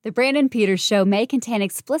The Brandon Peters Show may contain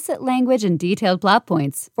explicit language and detailed plot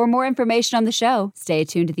points. For more information on the show, stay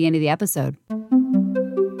tuned to the end of the episode.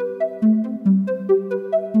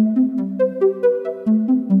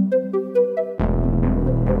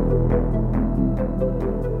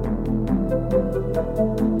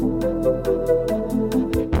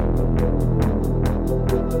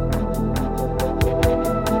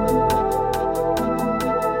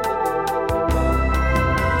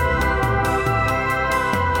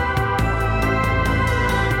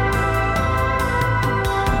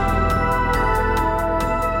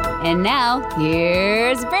 And now,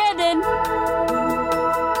 here's Brandon.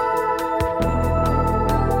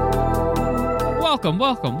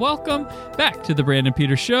 Welcome back to the Brandon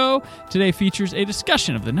Peters Show. Today features a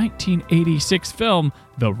discussion of the 1986 film,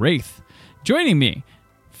 The Wraith. Joining me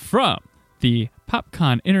from the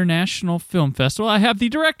PopCon International Film Festival, I have the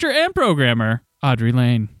director and programmer, Audery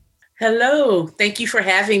Lane. Hello. Thank you for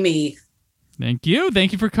having me. Thank you.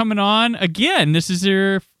 Thank you for coming on. Again, this is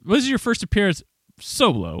your first appearance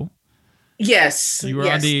solo. Yes. You were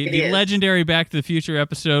on the legendary Back to the Future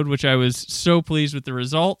episode, which I was so pleased with the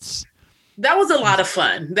results. That was a lot of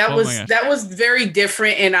fun. That was very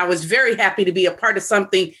different, and I was very happy to be a part of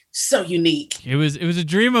something so unique. It was a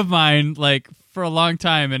dream of mine, like, for a long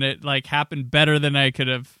time, and it happened better than I could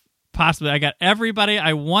have possibly. I got everybody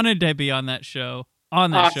I wanted to be on that show,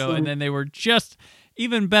 and then they were just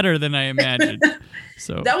even better than I imagined.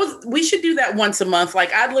 So we should do that once a month.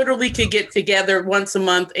 Like, I literally could get together once a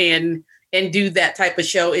month and do that type of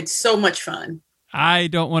show. It's so much fun. I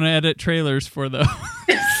don't want to edit trailers for those.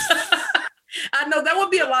 I know that would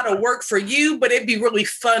be a lot of work for you, but it'd be really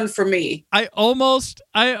fun for me. I almost,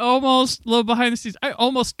 little behind the scenes, I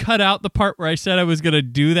almost cut out the part where I said I was going to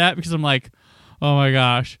do that because I'm like, oh my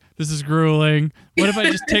gosh, this is grueling. What if I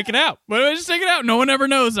just take it out? No one ever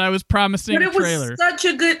knows I was promising a trailer. But it was such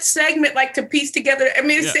a good segment, like, to piece together. I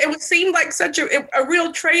mean, it would seem like such a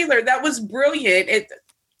real trailer. That was brilliant.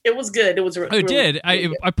 It was good. It was. It did.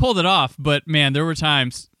 I pulled it off, but man, there were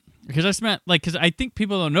times because I spent because I think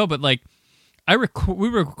people don't know, but like we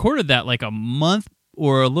recorded that like a month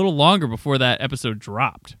or a little longer before that episode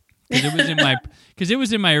dropped because it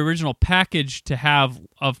was in my original package to have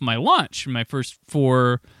of my launch, my first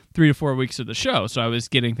 3 to 4 weeks of the show. So I was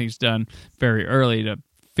getting things done very early to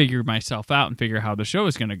figure myself out and figure out how the show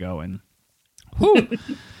is going to go. And whew,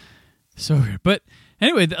 so weird. But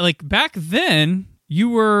anyway, like back then. You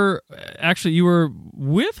were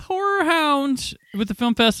with Horror Hound with the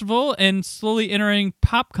film festival and slowly entering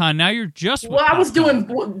PopCon. Now you're just with I was doing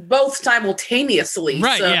both simultaneously.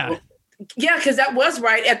 Right, so. yeah. Yeah, because that was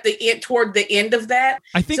right at the end, toward the end of that.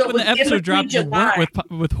 I think when the episode dropped, you weren't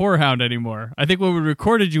with Horror Hound anymore. I think when we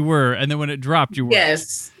recorded, you were, and then when it dropped, you were.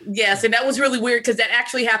 Yes, and that was really weird because that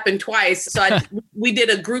actually happened twice. So we did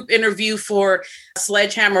a group interview for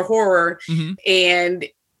Sledgehammer Horror, and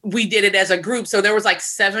we did it as a group. So there was like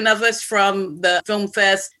 7 of us from the film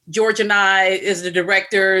fest. George and I as the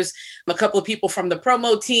directors, a couple of people from the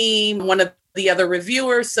promo team, one of the other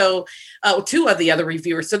reviewers. So 2 of the other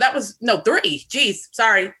reviewers. So that was 3. Geez,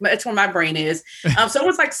 sorry. That's where my brain is. So it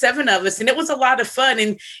was like 7 of us and it was a lot of fun.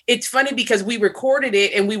 And it's funny because we recorded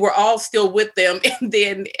it and we were all still with them. And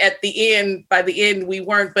then by the end, we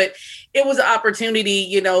weren't, but it was an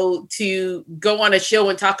opportunity, to go on a show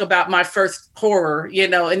and talk about my first horror,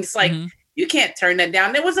 and it's like, you can't turn that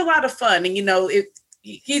down. It was a lot of fun. And,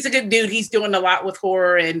 he's a good dude. He's doing a lot with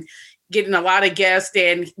horror and getting a lot of guests.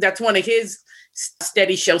 And that's one of his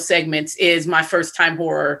steady show segments is my first time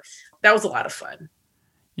horror. That was a lot of fun.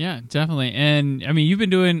 Yeah, definitely. And I mean, you've been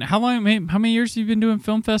doing, how many years have you been doing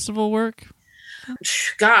film festival work?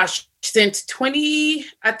 Gosh, since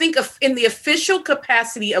I think in the official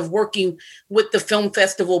capacity of working with the film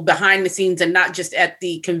festival behind the scenes and not just at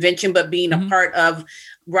the convention, but being a part of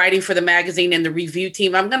writing for the magazine and the review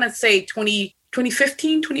team. I'm going to say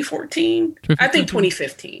 2015, 2014. I think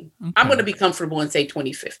 2015. Okay. I'm going to be comfortable and say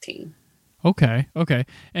 2015. Okay.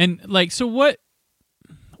 And like, so what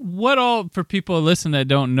all, for people listening that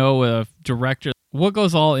don't know a director, what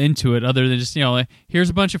goes all into it other than just, like, here's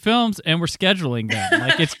a bunch of films and we're scheduling them?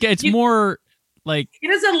 Like it's more like it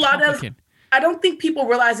is a lot of, I don't think people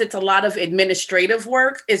realize it's a lot of administrative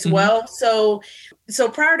work as well. So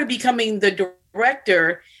prior to becoming the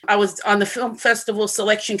director, I was on the film festival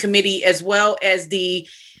selection committee as well as the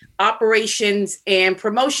operations and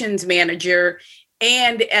promotions manager.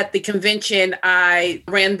 And at the convention, I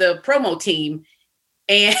ran the promo team.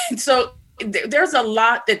 And so there's a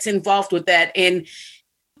lot that's involved with that. And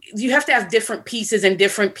you have to have different pieces and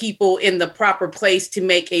different people in the proper place to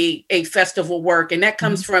make a festival work. And that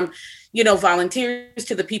comes from volunteers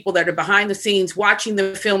to the people that are behind the scenes, watching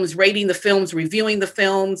the films, rating the films, reviewing the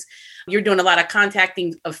films. You're doing a lot of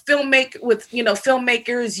contacting of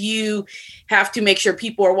filmmakers. You have to make sure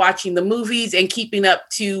people are watching the movies and keeping up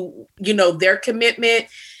to, their commitment.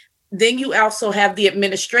 Then you also have the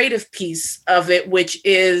administrative piece of it, which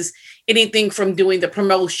is anything from doing the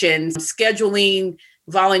promotions, scheduling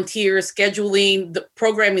volunteers, scheduling, the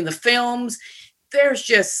programming, the films. There's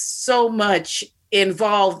just so much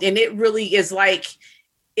involved, and it really is like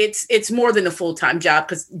it's more than a full-time job,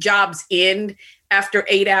 because jobs end after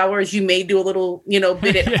 8 hours. You may do a little,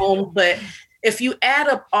 bit at home, but if you add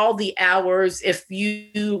up all the hours, if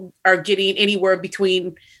you are getting anywhere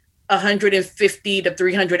between 150 to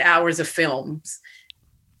 300 hours of films,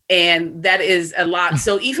 and that is a lot.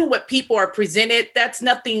 So even what people are presented, that's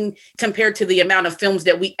nothing compared to the amount of films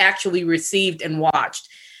that we actually received and watched.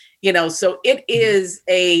 So it is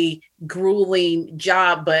a grueling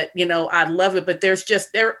job, but, I love it. But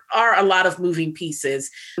there are a lot of moving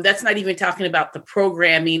pieces. That's not even talking about the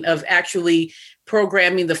programming of actually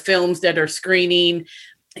programming the films that are screening,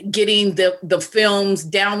 getting the films,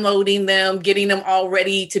 downloading them, getting them all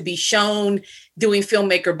ready to be shown, doing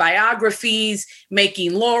filmmaker biographies,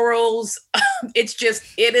 making laurels. It's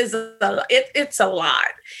a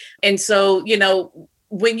lot. And so,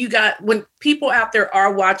 when people out there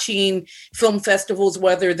are watching film festivals,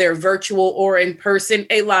 whether they're virtual or in person,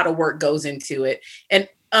 a lot of work goes into it. An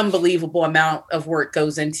unbelievable amount of work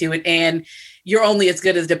goes into it. And you're only as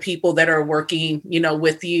good as the people that are working,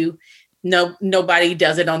 with you. Nobody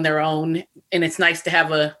does it on their own. And it's nice to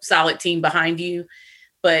have a solid team behind you.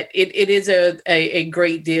 But it is a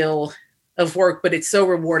great deal of work, but it's so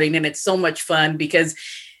rewarding and it's so much fun, because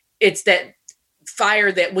it's that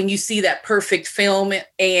fire that when you see that perfect film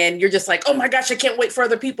and you're just like, oh my gosh, I can't wait for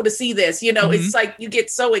other people to see this. It's like you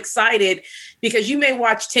get so excited, because you may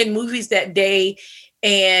watch 10 movies that day.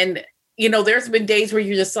 And, there's been days where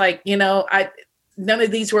you're just like, none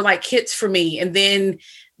of these were like hits for me. And then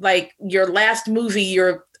like your last movie,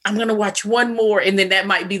 I'm going to watch one more. And then that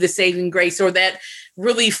might be the saving grace, or that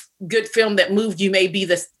really good film that moved you may be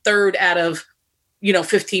the third out of,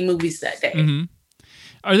 15 movies that day. Mm-hmm.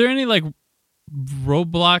 Are there any like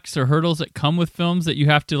roadblocks or hurdles that come with films that you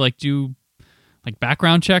have to like do like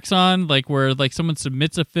background checks on, like where like someone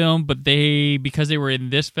submits a film, but because they were in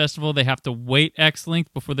this festival, they have to wait X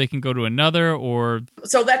length before they can go to another? Or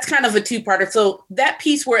so that's kind of a two-parter. So that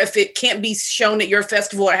piece where if it can't be shown at your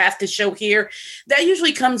festival or has to show here, that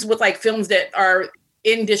usually comes with like films that are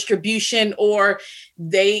in distribution, or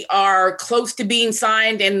they are close to being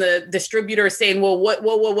signed and the distributor is saying, well,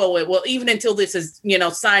 well, even until this is,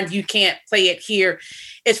 signed, you can't play it here.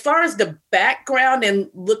 As far as the background and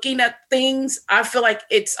looking at things, I feel like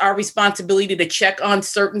it's our responsibility to check on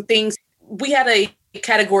certain things. We had a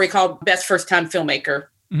category called Best First Time Filmmaker.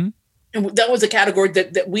 Mm-hmm. And that was a category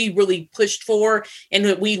that we really pushed for and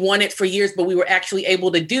that we wanted for years, but we were actually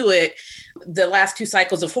able to do it the last 2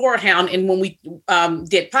 cycles of Horror Hound. And when we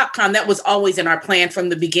did PopCon, that was always in our plan from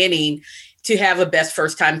the beginning to have a Best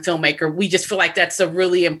First Time Filmmaker. We just feel like that's a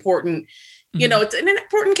really important, it's an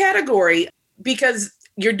important category, because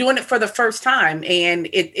you're doing it for the first time, and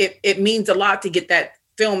it means a lot to get that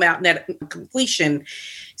film out and that completion.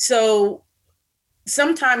 So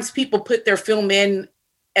sometimes people put their film in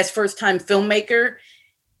as first-time filmmaker,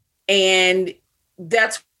 and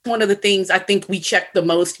that's one of the things I think we check the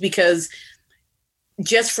most, because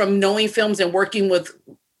just from knowing films and working with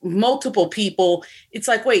multiple people, it's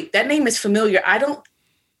like, wait, that name is familiar. I don't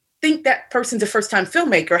think that person's a first-time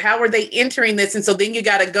filmmaker. How are they entering this? And so then you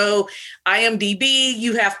got to go IMDb,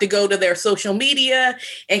 you have to go to their social media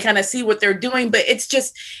and kind of see what they're doing. But it's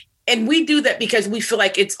just, and we do that because we feel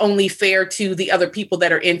like it's only fair to the other people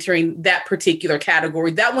that are entering that particular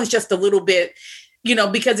category. That one's just a little bit,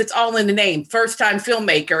 because it's all in the name, first-time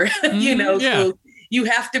filmmaker, Yeah. So you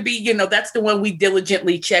have to be, that's the one we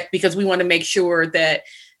diligently check, because we want to make sure that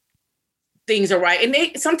things are right.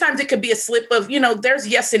 And sometimes it could be a slip of, there's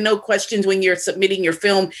yes and no questions when you're submitting your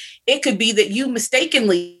film. It could be that you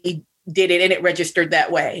mistakenly did it and it registered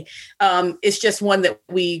that way. It's just one that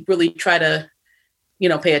we really try to,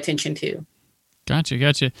 pay attention to.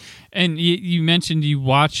 Gotcha. And you mentioned you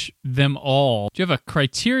watch them all. Do you have a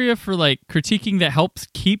criteria for like critiquing that helps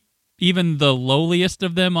keep even the lowliest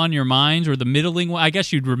of them on your minds, or the middling one? I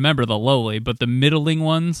guess you'd remember the lowly, but the middling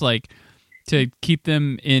ones, like to keep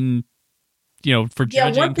them in, for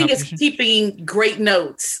judging. Yeah, one thing is keeping great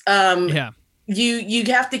notes. You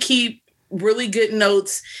have to keep really good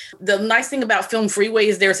notes. The nice thing about Film Freeway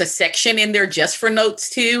is there's a section in there just for notes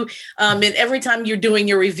too. And every time you're doing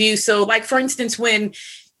your review. So like, for instance, when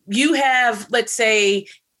you have, let's say,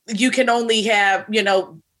 you can only have,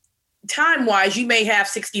 time wise, you may have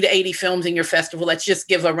 60 to 80 films in your festival. Let's just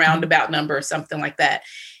give a roundabout number or something like that.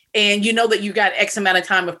 And you know that you got X amount of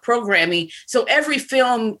time of programming. So every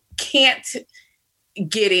film can't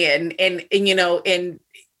get in. And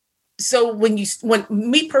so when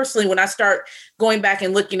me personally, when I start going back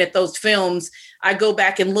and looking at those films, I go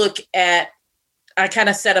back and I kind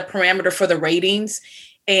of set a parameter for the ratings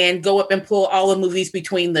and go up and pull all the movies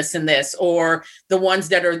between this and this, or the ones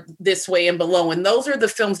that are this way and below. And those are the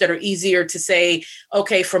films that are easier to say,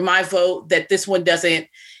 okay, for my vote, that this one doesn't,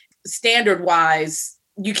 standard wise,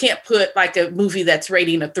 you can't put like a movie that's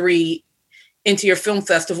rating a 3 into your film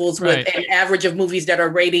festivals with an average of movies that are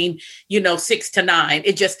rating, 6 to 9.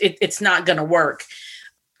 It's not going to work.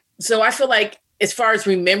 So I feel like as far as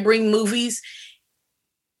remembering movies,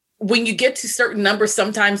 when you get to certain numbers,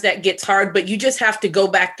 sometimes that gets hard, but you just have to go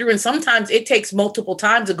back through. And sometimes it takes multiple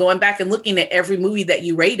times of going back and looking at every movie that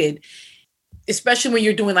you rated, especially when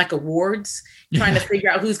you're doing like awards, trying to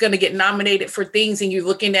figure out who's going to get nominated for things. And you're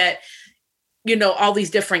looking at, all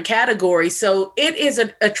these different categories. So it is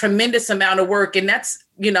a tremendous amount of work. And that's,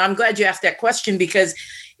 I'm glad you asked that question, because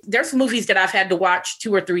there's movies that I've had to watch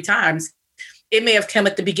 2 or 3 times. It may have come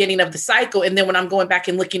at the beginning of the cycle. And then when I'm going back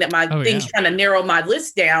and looking at my things, trying to narrow my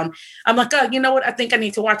list down, I'm like, oh, you know what? I think I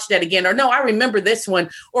need to watch that again. Or no, I remember this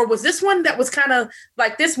one. Or was this one that was kind of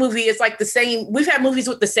like, this movie is like the same. We've had movies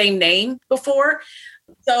with the same name before.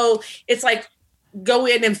 So it's like, go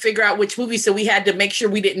in and figure out which movie. So we had to make sure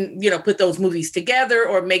we didn't, put those movies together,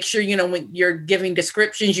 or make sure, when you're giving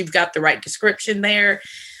descriptions, you've got the right description there.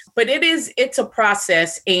 But it's a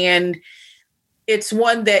process, and it's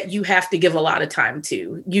one that you have to give a lot of time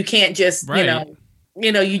to. You can't just,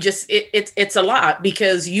 it's a lot,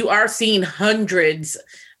 because you are seeing hundreds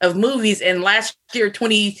of movies. And last year,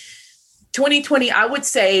 2020, I would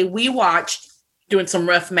say we watched, doing some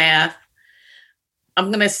rough math, I'm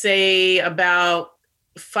going to say about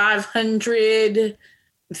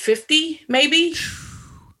 550, maybe.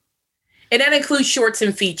 And that includes shorts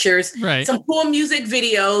and features, some cool music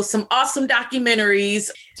videos, some awesome documentaries.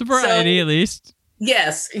 It's a variety, at least.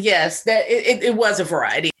 Yes. That it was a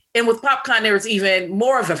variety. And with PopCon, there was even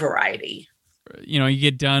more of a variety. You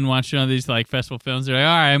get done watching all these like festival films. You're like,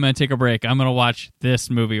 all right, I'm going to take a break. I'm going to watch this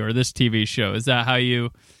movie or this TV show. Is that how do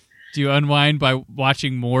you unwind by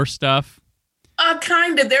watching more stuff?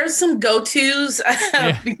 Kind of. There's some go-tos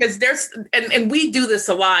because and we do this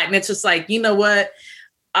a lot, and it's just like, you know what?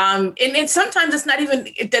 And sometimes it's not even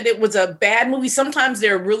that it was a bad movie. Sometimes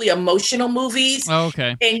they're really emotional movies. Oh,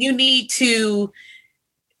 okay. And you need to,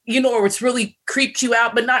 or it's really creeped you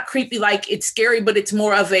out, but not creepy like it's scary, but it's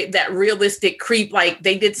more of that realistic creep. Like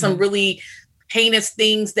they did some really heinous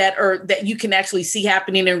things that you can actually see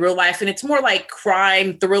happening in real life. And it's more like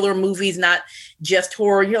crime thriller movies, not just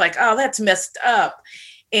horror. You're like, oh, that's messed up.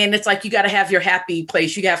 And it's like, you got to have your happy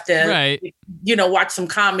place. You have to, watch some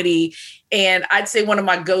comedy. And I'd say one of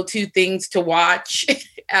my go-to things to watch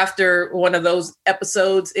after one of those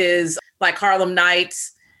episodes is like Harlem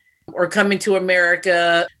Nights or Coming to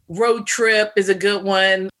America. Road Trip is a good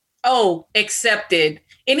one. Oh, Accepted.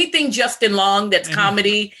 Anything Justin Long that's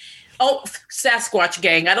comedy. Oh, Sasquatch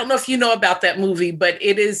Gang. I don't know if you know about that movie, but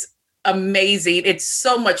it is amazing. It's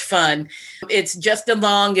so much fun. It's Justin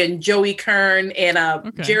Long and Joey Kern and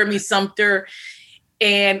Jeremy Sumpter.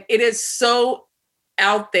 And it is so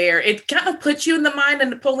out there. It kind of puts you in the mind of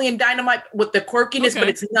Napoleon Dynamite with the quirkiness, but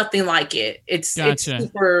it's nothing like it. It's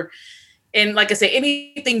super. And like I say,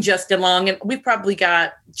 anything Justin Long, and I've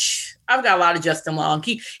got a lot of Justin Long.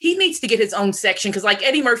 He needs to get his own section, because like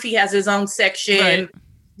Eddie Murphy has his own section. Right.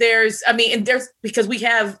 There's because we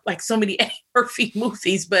have like so many Eddie Murphy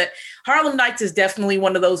movies, but Harlem Nights is definitely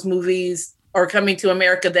one of those movies, or Coming to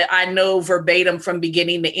America, that I know verbatim from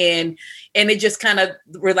beginning to end. And it just kind of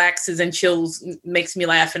relaxes and chills, makes me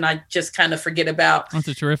laugh. And I just kind of forget about. That's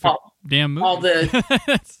a terrific damn movie. All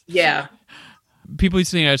the, yeah. People used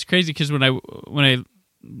to think I was crazy because when I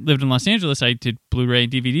lived in Los Angeles, I did Blu-ray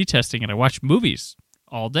and DVD testing, and I watched movies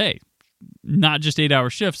all day. Not just 8-hour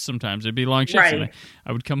shifts. Sometimes it'd be long shifts. And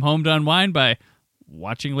I would come home to unwind by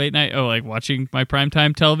watching late night, like watching my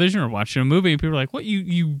primetime television or watching a movie. And people are like, what,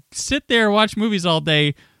 you sit there and watch movies all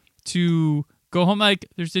day to go home? Like,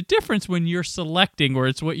 there's a difference when you're selecting, or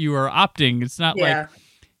it's what you are opting. It's not like,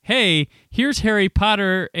 hey, here's Harry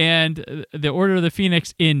Potter and the Order of the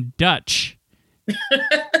Phoenix in Dutch.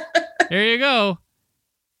 There you go.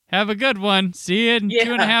 Have a good one. See you in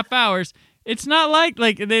 2.5 hours. It's not like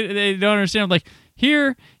they don't understand. Like,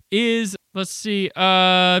 here is, let's see,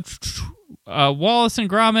 Wallace and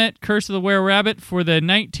Gromit, Curse of the Were-Rabbit for the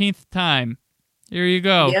 19th time. Here you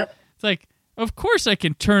go. Yep. It's like, of course I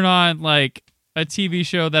can turn on like a TV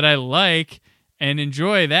show that I like and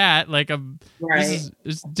enjoy that. Like this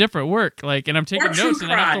is different work. Like, and I'm taking notes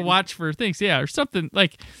and I have to watch for things. Yeah. Or something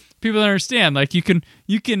like people don't understand. Like you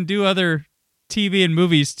can do other TV and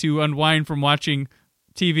movies to unwind from watching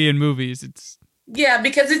TV and movies. Yeah,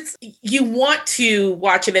 because you want to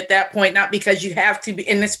watch it at that point, not because you have to be.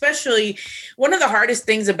 And especially one of the hardest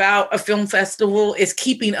things about a film festival is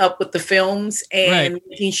keeping up with the films and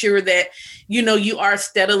making sure that, you are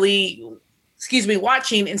steadily,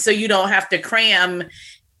 watching. And so you don't have to cram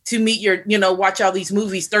to meet your, watch all these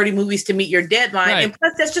movies, 30 movies to meet your deadline. Right. And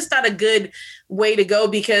plus that's just not a good way to go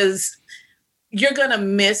because you're going to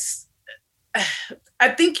miss. I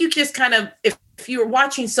think you just kind of, if you're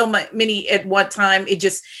watching so many at one time, it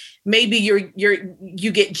just, maybe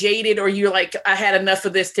you get jaded or you're like, I had enough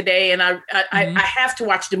of this today and I have to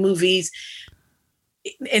watch the movies,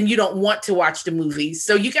 and you don't want to watch the movies.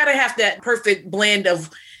 So you got to have that perfect blend of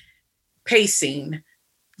pacing,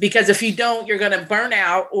 because if you don't, you're going to burn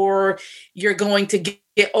out or you're going to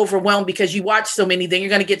get overwhelmed because you watch so many, then you're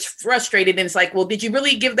going to get frustrated. And it's like, well, did you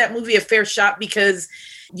really give that movie a fair shot? Because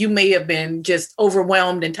you may have been just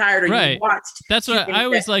overwhelmed and tired, or you watched. That's what I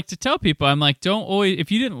always like to tell people. I'm like, don't always, if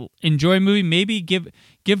you didn't enjoy a movie, maybe give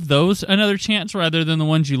those another chance rather than the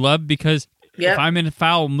ones you love. Because if I'm in a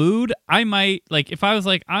foul mood, I might, like, if I was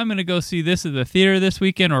like, I'm going to go see this at the theater this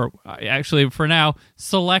weekend, or actually for now,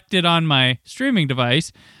 select it on my streaming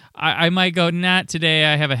device, I might go, not today,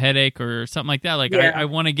 I have a headache or something like that. Like, I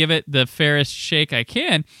want to give it the fairest shake I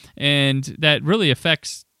can. And that really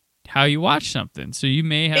affects how you watch something. So you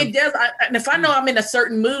may have... It does. And if I know I'm in a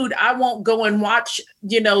certain mood, I won't go and watch,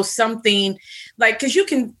 something like, because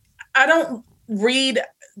I don't read...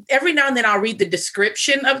 Every now and then I'll read the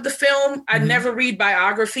description of the film. I never read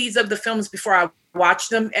biographies of the films before I watch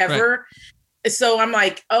them ever. Right. So I'm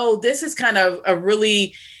like, oh, this is kind of a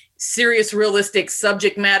really serious, realistic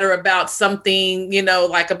subject matter about something,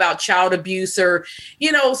 like about child abuse or,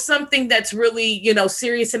 something that's really,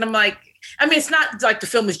 serious. And I'm like, I mean, it's not like the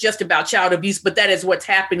film is just about child abuse, but that is what's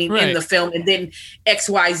happening in the film. And then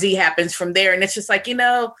XYZ happens from there. And it's just like,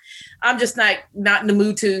 I'm just not in the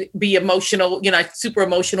mood to be emotional, super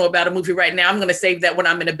emotional about a movie right now. I'm going to save that when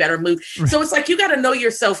I'm in a better mood. Right. So it's like, you got to know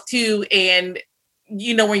yourself too. And,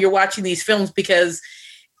 when you're watching these films, because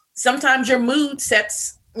sometimes your mood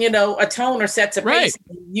sets, a tone or sets a pace.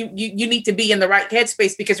 You need to be in the right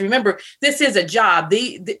headspace, because remember, this is a job.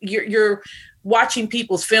 You're watching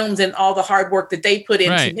people's films and all the hard work that they put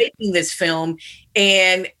into making this film,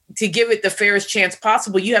 and to give it the fairest chance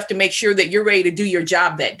possible, you have to make sure that you're ready to do your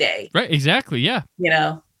job that day. Right. Exactly. Yeah.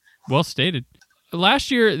 Well stated.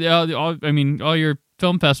 Last year, all your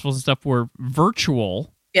film festivals and stuff were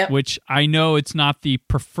virtual, which I know it's not the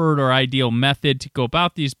preferred or ideal method to go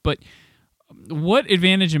about these, but what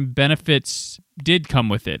advantage and benefits did come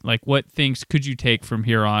with it? Like, what things could you take from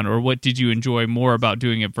here on, or what did you enjoy more about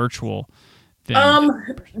doing it virtual?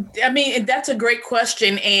 That's a great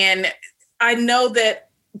question. And I know that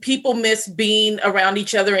people miss being around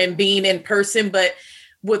each other and being in person, but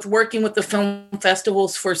with working with the film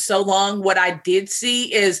festivals for so long, what I did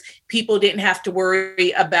see is people didn't have to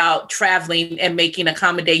worry about traveling and making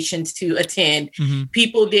accommodations to attend. Mm-hmm.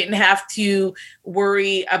 People didn't have to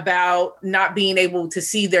worry about not being able to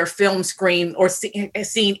see their film screen or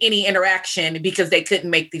seeing any interaction because they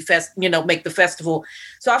couldn't make the festival.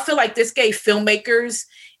 So I feel like this gave filmmakers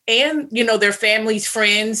and, their families,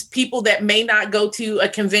 friends, people that may not go to a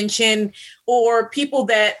convention, or people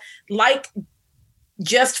that like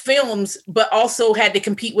just films, but also had to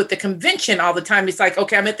compete with the convention all the time. It's like,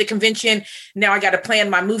 okay, I'm at the convention. Now I got to plan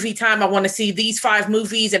my movie time. I want to see these 5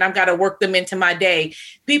 movies and I've got to work them into my day.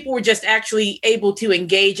 People were just actually able to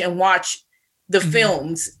engage and watch the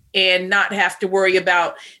films and not have to worry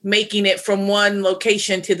about making it from one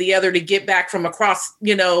location to the other to get back from across,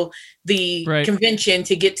 the convention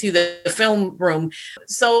to get to the film room.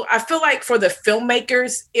 So I feel like for the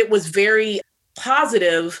filmmakers, it was very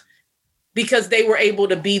positive, because they were able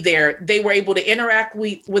to be there. They were able to interact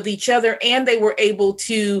with each other, and they were able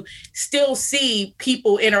to still see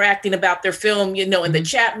people interacting about their film, in the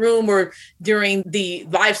chat room or during the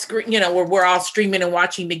live screen, where we're all streaming and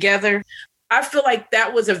watching together. I feel like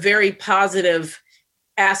that was a very positive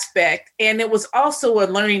aspect. And it was also a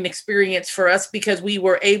learning experience for us, because we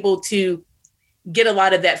were able to get a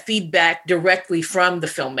lot of that feedback directly from the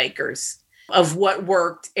filmmakers of what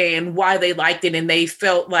worked and why they liked it. And they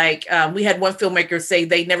felt like, we had one filmmaker say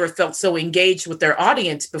they never felt so engaged with their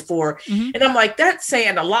audience before. Mm-hmm. And I'm like, that's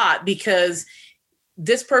saying a lot, because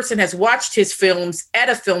this person has watched his films at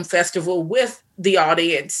a film festival with the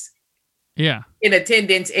audience Yeah. in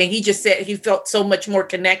attendance. And he just said he felt so much more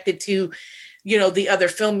connected to, the other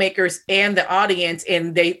filmmakers and the audience.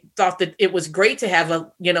 And they thought that it was great to have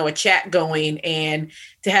a chat going and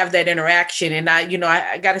to have that interaction. And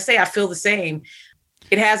I got to say, I feel the same.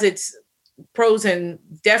 It has its pros and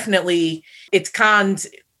definitely its cons,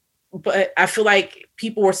 but I feel like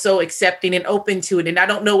people were so accepting and open to it. And I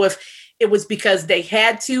don't know if it was because they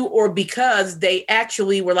had to, or because they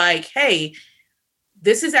actually were like, hey,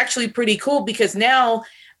 this is actually pretty cool, because now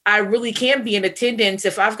I really can be in attendance.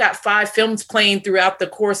 If I've got 5 films playing throughout the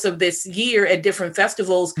course of this year at different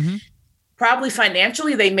festivals, probably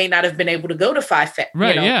financially, they may not have been able to go to 5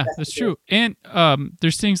 Right, yeah, festivals. that's true. And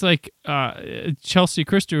there's things like Chelsea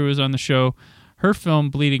Christer, who was on the show, her film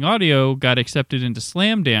Bleeding Audio got accepted into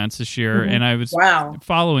Slam Dance this year, and I was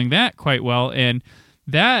following that quite well. And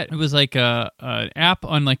that was like an app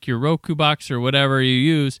on like your Roku box or whatever you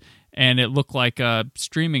use, and it looked like a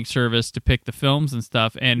streaming service to pick the films and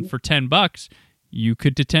stuff. And for $10, you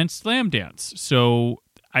could attend Slam Dance. So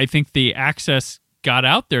I think the access got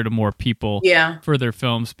out there to more people for their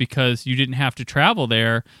films, because you didn't have to travel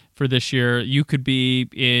there for this year. You could be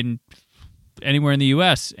in anywhere in the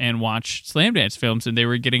U.S. and watch Slam Dance films, and they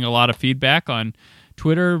were getting a lot of feedback on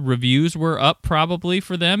Twitter. Reviews were up probably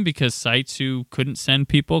for them, because sites who couldn't send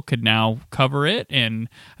people could now cover it. And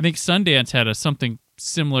I think Sundance had something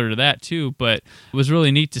similar to that too, but it was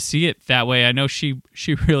really neat to see it that way. I know she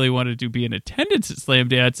really wanted to be in attendance at Slam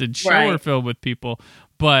Dance and show her film with people,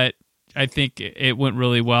 but I think it went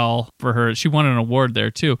really well for her. She won an award there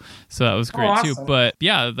too, so that was great too. But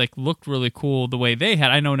yeah, like looked really cool the way they had.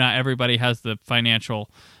 I know not everybody has the financial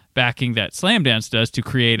backing that Slam Dance does to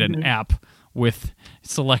create an app with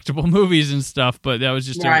selectable movies and stuff, but that was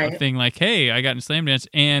just a thing like, hey, I got in Slam Dance,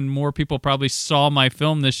 and more people probably saw my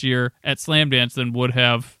film this year at Slam Dance than would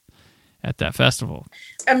have at that festival.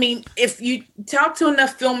 I mean, if you talk to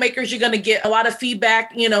enough filmmakers, you're going to get a lot of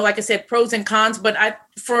feedback, like I said, pros and cons, but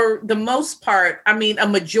for the most part, I mean, a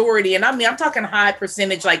majority, and I'm talking high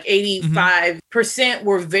percentage, like 85%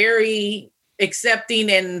 were very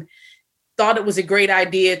accepting and thought it was a great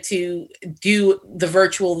idea to do the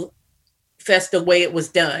virtual fest the way it was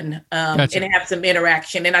done, and have some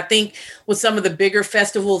interaction. And I think with some of the bigger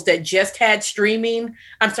festivals that just had streaming,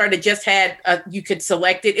 that just had you could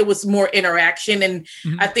select it, it was more interaction, and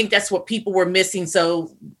I think that's what people were missing.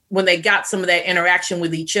 So when they got some of that interaction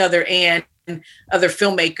with each other and other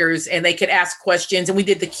filmmakers, and they could ask questions, and we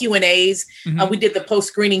did the Q&As, we did the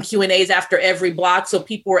post-screening Q&As after every block, so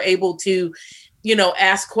people were able to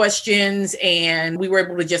ask questions, and we were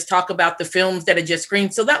able to just talk about the films that had just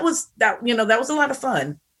screened. So that was a lot of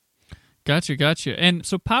fun. Gotcha. And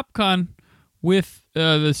so PopCon with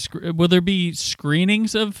will there be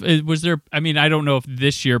screenings of? Was there? I mean, I don't know if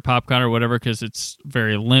this year PopCon or whatever, because it's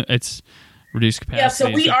it's reduced capacity. Yeah, so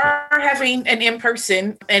we are having an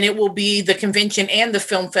in-person, and it will be the convention and the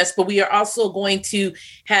film fest. But we are also going to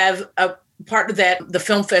have a part of that, the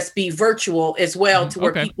film fest, be virtual as well, to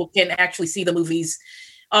where people can actually see the movies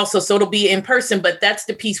also. So it'll be in person, but that's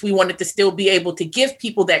the piece we wanted to still be able to give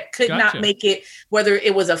people that could not make it, whether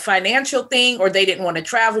it was a financial thing or they didn't want to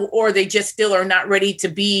travel, or they just still are not ready to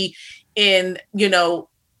be in,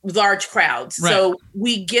 large crowds. Right. So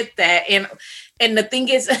we get that. And the thing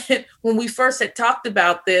is, when we first had talked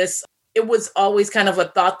about this, it was always kind of a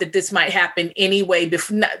thought that this might happen anyway,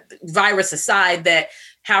 virus aside, that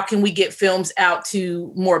how can we get films out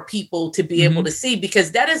to more people to be able to see?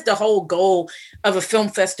 Because that is the whole goal of a film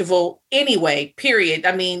festival anyway, period.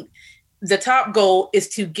 I mean, the top goal is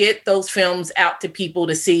to get those films out to people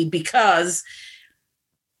to see, because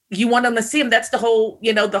you want them to see them. That's the whole,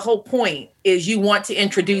 the whole point is you want to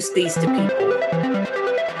introduce these to people.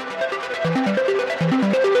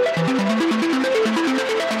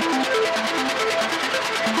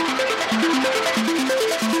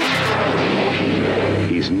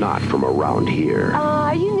 Not from around here.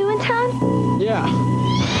 Are you new in town? Yeah.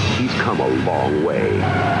 He's come a long way.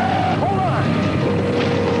 Hold on!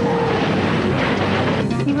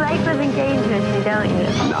 You like living dangerously, don't you?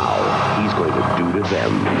 Now, he's going to do to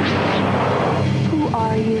them Who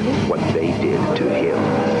are you? what they did to him.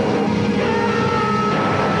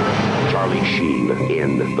 Charlie Sheen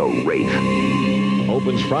in The Wraith.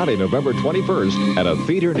 Opens Friday, November 21st at a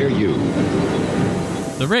theater near you.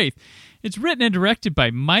 The Wraith. It's written and directed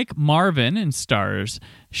by Mike Marvin and stars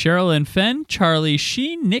Sherilyn Fenn, Charlie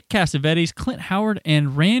Sheen, Nick Cassavetes, Clint Howard,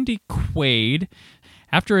 and Randy Quaid.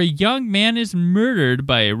 After a young man is murdered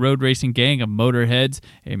by a road racing gang of motorheads,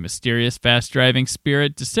 a mysterious fast-driving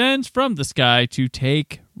spirit descends from the sky to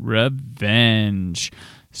take revenge.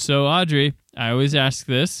 So, Audrey, I always ask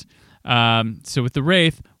this. So with The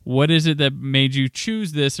Wraith, what is it that made you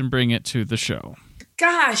choose this and bring it to the show?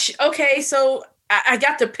 Gosh, okay, so I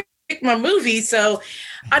got to pick my movie, so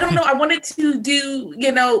I don't know. I wanted to do,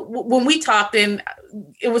 when we talked, and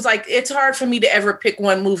it was like, it's hard for me to ever pick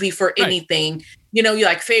one movie for anything. Right. You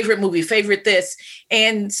like favorite movie, favorite this.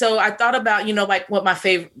 And so I thought about, like what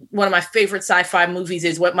one of my favorite sci-fi movies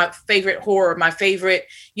is, what my favorite horror, my favorite,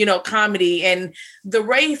 comedy. And The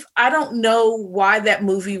Wraith, I don't know why that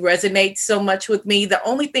movie resonates so much with me. The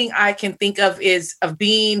only thing I can think of is of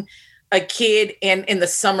being a kid and in the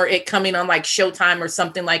summer, it coming on like Showtime or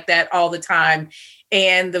something like that all the time.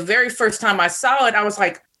 And the very first time I saw it, I was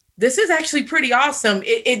like, this is actually pretty awesome.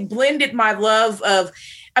 It blended my love of,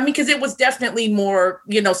 because it was definitely more,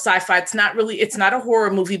 sci-fi. It's not a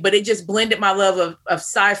horror movie, but it just blended my love of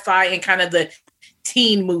sci-fi and kind of the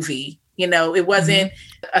teen movie. It wasn't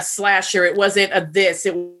a slasher. It wasn't a this.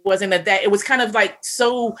 It wasn't a that. It was kind of like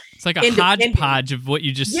so. It's like a hodgepodge of what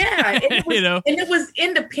you just. Yeah, and it was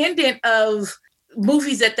independent of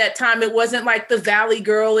movies at that time. It wasn't like The Valley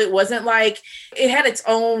Girl. It wasn't like it had its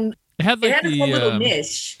own. It had its own little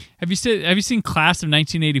niche. Have you seen Class of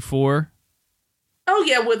 1984? Oh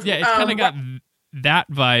yeah, it's kind of got that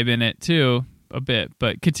vibe in it too. A bit,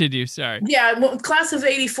 but continue. Sorry. Yeah, Class of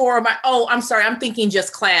 '84. I'm sorry. I'm thinking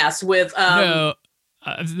just Class with one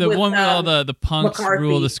with all the punks McCarthy.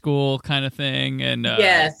 Rule the school kind of thing, and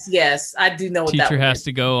yes, I do know what that teacher has is.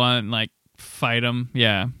 to go on like fight them.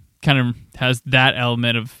 Yeah, kind of has that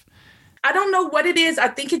element of. I don't know what it is. I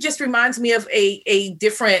think it just reminds me of a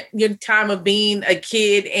different time of being a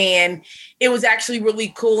kid, and it was actually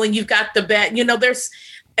really cool. And you've got the bet. There's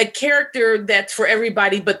a character that's for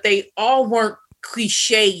everybody, but they all weren't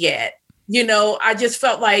cliche yet. I just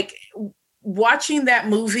felt like watching that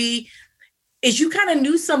movie is you kind of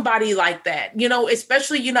knew somebody like that,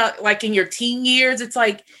 especially, like in your teen years, it's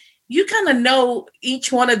like, you kind of know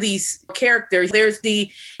each one of these characters. There's the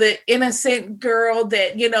innocent girl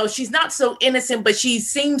that, she's not so innocent, but she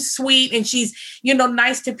seems sweet and she's,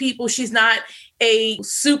 nice to people. She's not a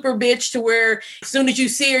super bitch to where as soon as you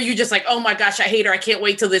see her, you're just like, oh my gosh, I hate her. I can't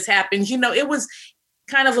wait till this happens. It was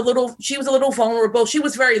kind of she was a little vulnerable. She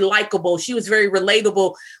was very likable. She was very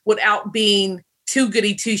relatable without being too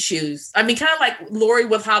goody two shoes. Kind of like Laurie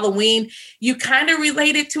with Halloween. You kind of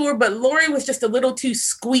related to her, but Laurie was just a little too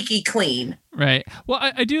squeaky clean. Right. Well,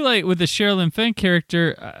 I do like with the Sherilyn Fenn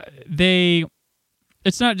character,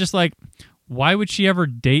 it's not just like, why would she ever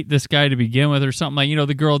date this guy to begin with or something like,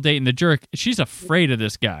 the girl dating the jerk. She's afraid of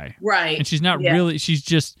this guy. Right. And she's not really, she's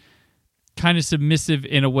just kind of submissive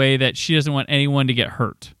in a way that she doesn't want anyone to get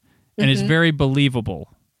hurt. And it's very believable.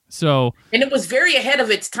 So, and it was very ahead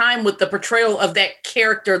of its time with the portrayal of that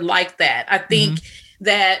character like that. I think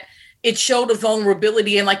that it showed a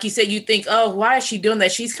vulnerability. And like you said, you think, oh, why is she doing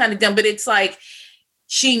that? She's kind of dumb. But it's like,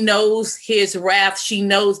 she knows his wrath. She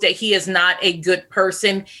knows that he is not a good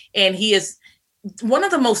person. And he is one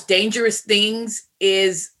of the most dangerous things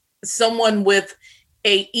is someone with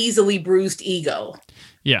a easily bruised ego.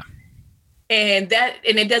 Yeah. And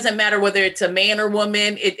it doesn't matter whether it's a man or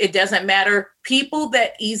woman. It doesn't matter. People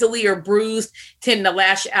that easily are bruised tend to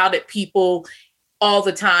lash out at people all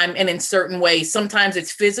the time and in certain ways. Sometimes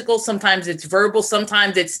it's physical, sometimes it's verbal,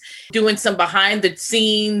 sometimes it's doing some behind the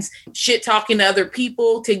scenes shit talking to other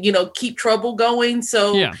people to, keep trouble going.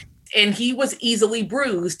 So, yeah. And he was easily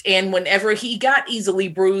bruised. And whenever he got easily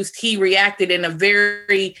bruised, he reacted in a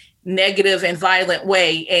very negative and violent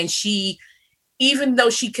way. And she, even though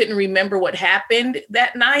she couldn't remember what happened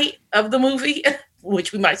that night of the movie,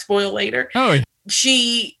 which we might spoil later,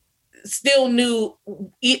 she still knew,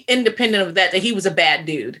 independent of that he was a bad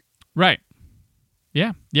dude. Right.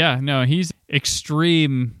 Yeah. Yeah. No, he's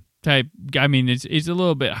extreme type. It's a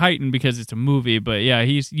little bit heightened because it's a movie, but yeah,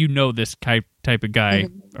 he's, this type of guy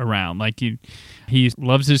around. Like he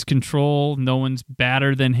loves his control. No one's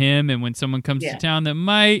badder than him. And when someone comes to town that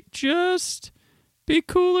might just be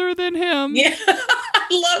cooler than him. Yeah. I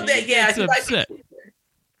love that. Yeah. He's upset.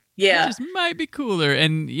 Yeah. He just might be cooler.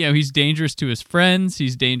 And, he's dangerous to his friends.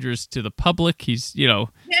 He's dangerous to the public. He's, Yeah,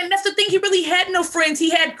 and that's the thing. He really had no friends.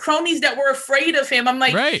 He had cronies that were afraid of him. I'm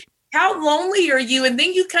like, right. How lonely are you? And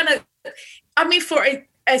then you kind of, for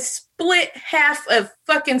a split half a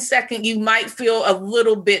fucking second, you might feel a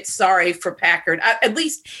little bit sorry for Packard. At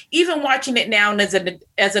least even watching it now and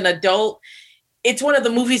as an adult, it's one of the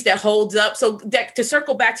movies that holds up. So to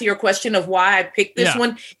circle back to your question of why I picked this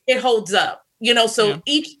one, it holds up.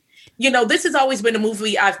 This has always been a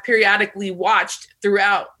movie I've periodically watched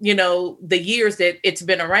throughout, the years that it's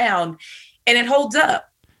been around, and it holds up.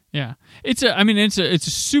 Yeah. It's a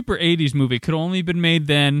super 80s movie. It could only been made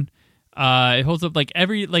then. It holds up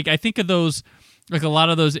I think of those like a lot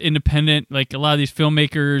of those independent, like a lot of these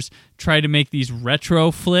filmmakers try to make these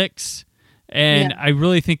retro flicks. And I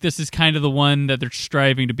really think this is kind of the one that they're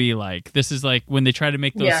striving to be like. This is like when they try to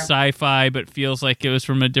make those sci-fi, but feels like it was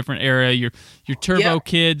from a different era. Your Turbo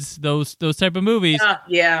Kids, those type of movies.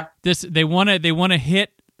 This they want to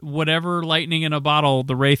hit whatever lightning in a bottle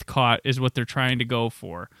the Wraith caught is what they're trying to go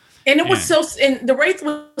for. And the Wraith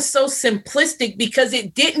was so simplistic because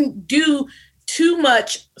it didn't do too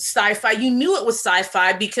much sci-fi. You knew it was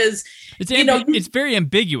sci-fi because it's very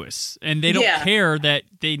ambiguous, and they don't care that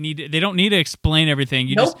they don't need to explain everything.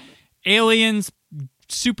 Just aliens,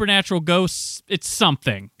 supernatural ghosts. It's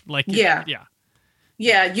something like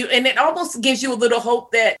and it almost gives you a little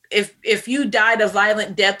hope that if you died a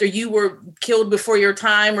violent death or you were killed before your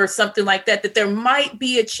time or something like that, that there might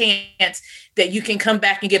be a chance that you can come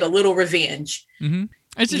back and get a little revenge. Mm-hmm.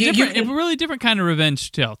 It's a really different kind of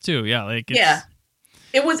revenge tale too. Yeah,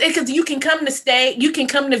 it was because you can come to stay, you can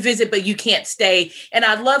come to visit, but you can't stay. And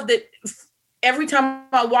I love that every time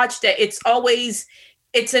I watch that,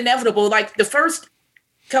 it's inevitable. Like the first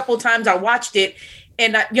couple times I watched it,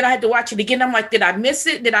 and I had to watch it again. I'm like, did I miss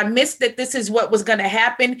it? Did I miss that this is what was going to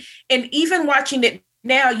happen? And even watching it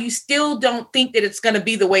now, you still don't think that it's going to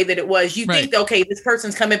be the way that it was. You think, okay, this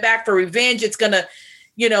person's coming back for revenge. It's going to,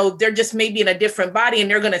 they're just maybe in a different body and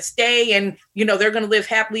they're going to stay and, they're going to live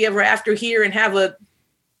happily ever after here and have a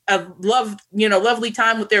lovely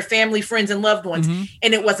time with their family, friends, and loved ones. Mm-hmm.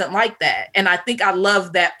 And it wasn't like that. And I think I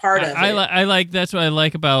love that part of it. I like, that's what I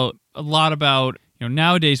like about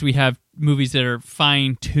nowadays we have movies that are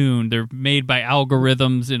fine tuned. They're made by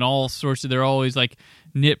algorithms and all sorts of, they're always like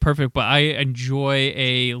knit perfect, but I enjoy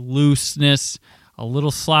a looseness, a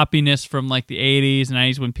little sloppiness from like the 80s and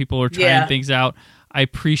 90s when people are trying things out. I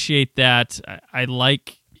appreciate that. I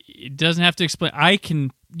like, it doesn't have to explain. I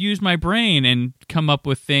can use my brain and come up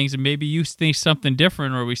with things, and maybe you think something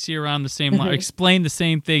different, or we see around the same line, explain the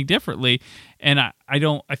same thing differently. And I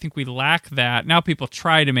think we lack that. Now people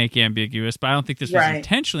try to make ambiguous, but I don't think this was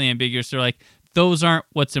intentionally ambiguous. They're like, those aren't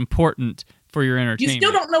what's important for your entertainment. You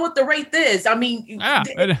still don't know what the Wraith is. I mean,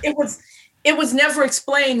 it was never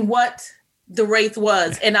explained what the Wraith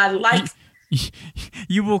was. And I like...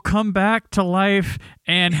 You will come back to life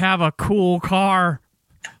and have a cool car.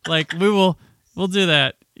 Like, we'll do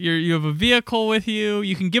that. You have a vehicle with you.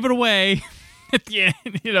 You can give it away at the end,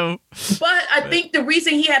 But I think the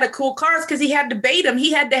reason he had a cool car is because he had to bait him.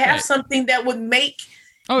 He had to have something that would make,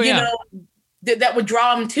 that would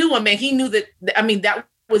draw him to him. And he knew that, that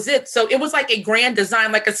was it. So it was like a grand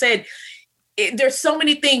design. Like I said, there's so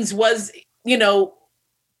many things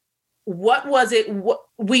what was it?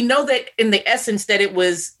 We know that in the essence that it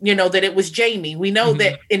was, that it was Jamie. We know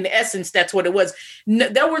that in the essence, that's what it was. No,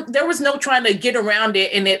 there was no trying to get around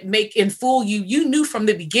it and fool you. You knew from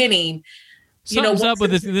the beginning. Something's up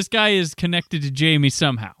with this guy is connected to Jamie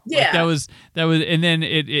somehow. Yeah, like that was, and then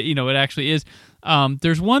it actually is.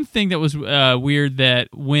 There's one thing that was weird, that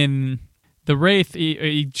when the Wraith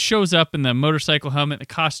he shows up in the motorcycle helmet, the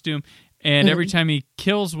costume. And every time he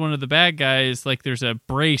kills one of the bad guys, like there's a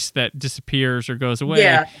brace that disappears or goes away.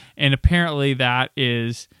 Yeah. And apparently that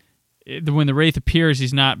is, when the Wraith appears,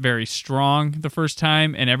 he's not very strong the first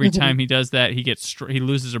time. And every time he does that, he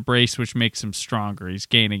loses a brace, which makes him stronger. He's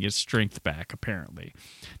gaining his strength back, apparently.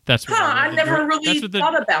 That's what I never really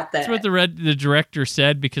thought about that. That's what the director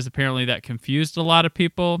said, because apparently that confused a lot of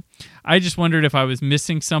people. I just wondered if I was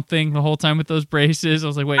missing something the whole time with those braces. I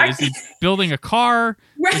was like, wait, is he building a car?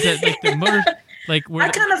 Right. Is that like the motor? Like, I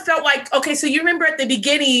kind of felt like, okay, so you remember at the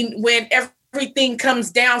beginning when everything comes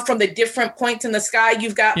down from the different points in the sky,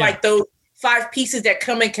 you've got like those 5 pieces that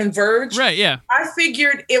come and converge. Right, yeah. I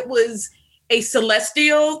figured it was a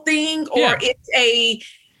celestial thing, or it's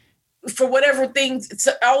for whatever things,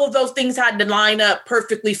 so all of those things had to line up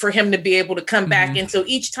perfectly for him to be able to come back. And so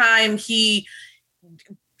each time he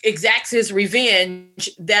exacts his revenge,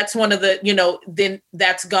 that's one of the, then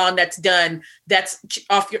that's gone, that's done, that's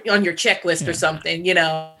off on your checklist or something,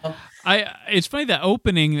 It's funny, that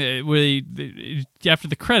opening where after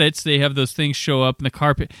the credits, they have those things show up in the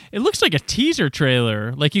carpet. It looks like a teaser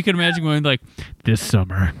trailer. Like you can imagine going like, this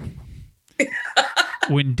summer,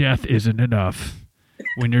 when death isn't enough.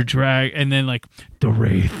 When you're dragged, and then like the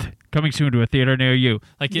Wraith coming soon to a theater near you.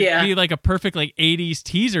 Like it'd be like a perfect like 80s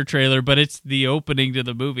teaser trailer, but it's the opening to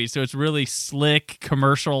the movie, so it's really slick,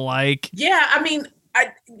 commercial like. Yeah, I mean,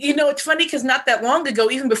 it's funny because not that long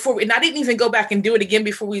ago, even before, and I didn't even go back and do it again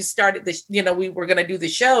before we started this. We were going to do the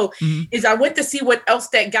show. Is I went to see what else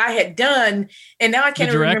that guy had done, and now I can't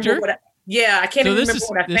even remember what. I can't even remember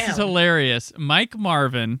what I found. This is hilarious. Mike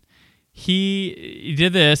Marvin. he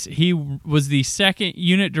did this. He was the second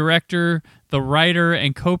unit director, the writer,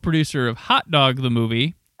 and co-producer of Hot Dog, the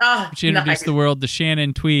movie, which introduced the world to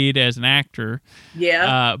Shannon Tweed as an actor.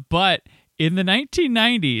 Yeah. But in the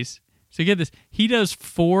 1990s, so get this, he does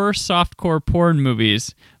 4 softcore porn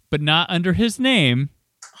movies, but not under his name.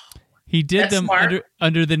 He did them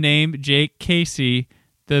under the name Jake Casey,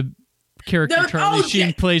 the character Charlie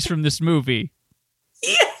Sheen plays from this movie.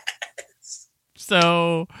 Yes.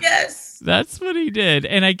 So yes, that's what he did,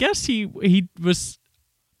 and I guess he was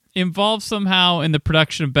involved somehow in the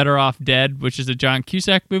production of Better Off Dead, which is a John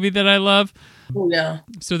Cusack movie that I love. Oh, yeah.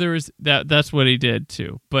 So there was that's what he did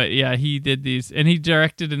too. But yeah, he did these, and he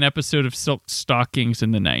directed an episode of Silk Stockings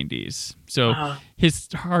in the 90s. So his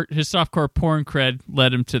softcore porn cred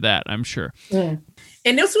led him to that, I'm sure. Mm.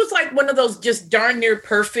 And this was like one of those just darn near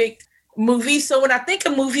perfect movies. So when I think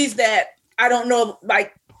of movies that I don't know,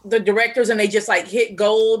 like the directors, and they just like hit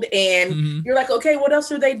gold, and you're like, okay, what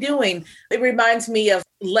else are they doing? It reminds me of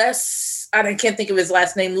I can't think of his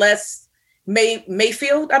last name, Les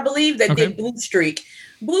Mayfield, I believe, that did Blue Streak.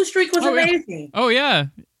 Blue Streak was amazing. Yeah. Oh, yeah.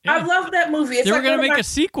 I love that movie. They were going to make a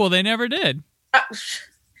sequel. They never did.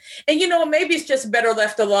 And, maybe it's just better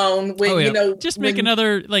left alone when, just make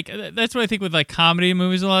another, like, that's what I think with, like, comedy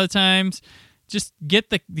movies a lot of times. Just get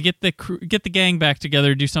the gang back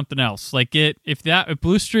together, do something else. Like, if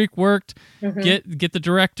Blue Streak worked, get the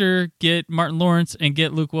director, get Martin Lawrence, and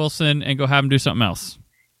get Luke Wilson, and go have them do something else.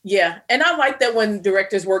 Yeah, and I like that when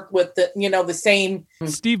directors work with the same.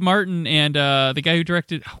 Steve Martin and the guy who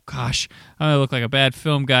directed, I look like a bad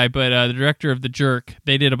film guy, but the director of The Jerk,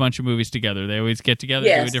 they did a bunch of movies together. They always get together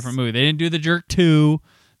and do a different movie. They didn't do The Jerk 2.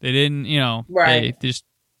 They didn't, right. They just,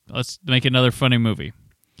 let's make another funny movie.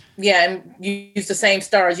 Yeah, and you use the same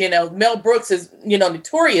stars. Mel Brooks is,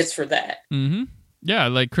 notorious for that. Mm-hmm. Yeah,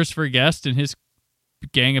 like Christopher Guest and his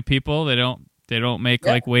gang of people. They don't make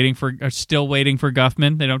like still waiting for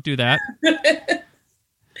Guffman. They don't do that.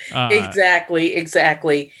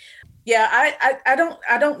 Exactly. Yeah,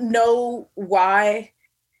 I don't know why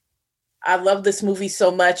I love this movie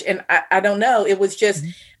so much, and I don't know. It was just.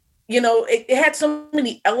 It had so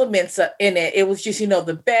many elements in it. It was just,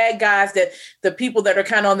 the bad guys, that the people that are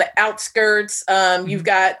kind of on the outskirts. You've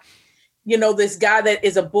got, this guy that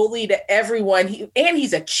is a bully to everyone.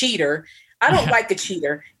 He's a cheater. I don't like a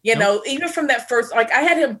cheater, even from that first, like I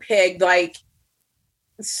had him pegged like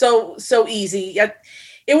so easy.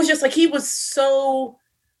 It was just like, he was so,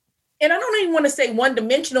 and I don't even want to say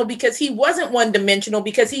one-dimensional, because he wasn't one-dimensional,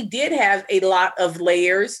 because he did have a lot of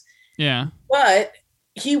layers. Yeah. But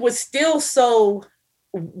he was still so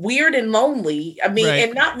weird and lonely. I mean,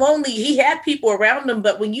 and not lonely. He had people around him,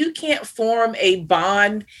 but when you can't form a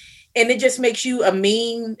bond, and it just makes you a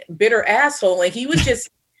mean, bitter asshole. And he was just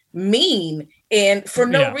mean, and for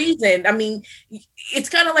no reason. I mean, it's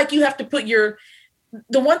kind of like you have to put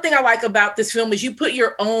the one thing I like about this film is you put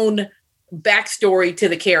your own backstory to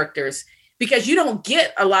the characters, because you don't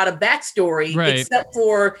get a lot of backstory except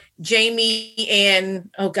for Jamie and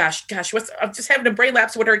I'm just having a brain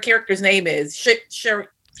lapse what her character's name is.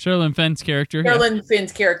 Sherilyn Fenn's character. Sherilyn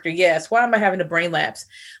Fenn's character, yes. Why am I having a brain lapse?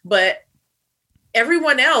 But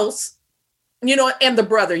everyone else, and the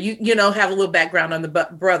brother, you have a little background on the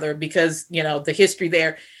brother because, the history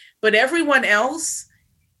there. But everyone else,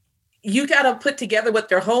 you got to put together what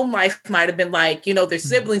their home life might have been like, their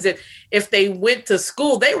siblings. If they went to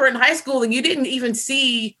school, they were in high school, and you didn't even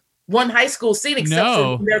see one high school scene except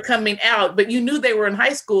for they're coming out, but you knew they were in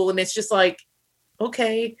high school, and it's just like,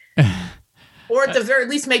 okay. Or at the very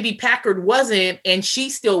least, maybe Packard wasn't, and she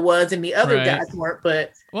still was, and the other guys weren't.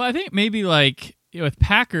 But I think maybe like with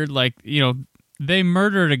Packard, like, they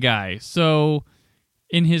murdered a guy. So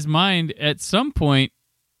in his mind, at some point,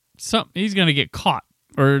 he's going to get caught.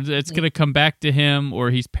 Or it's going to come back to him, or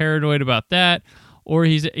he's paranoid about that, or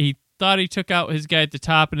he thought he took out his guy at the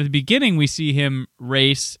top. And at the beginning, we see him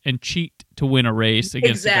race and cheat to win a race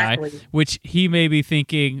against the guy, which he may be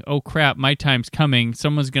thinking, oh, crap, my time's coming.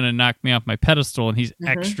 Someone's going to knock me off my pedestal, and he's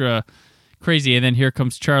extra crazy. And then here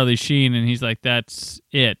comes Charlie Sheen, and he's like, that's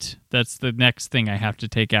it. That's the next thing I have to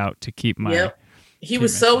take out to keep my... Yep. He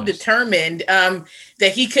was so determined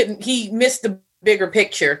that he missed the bigger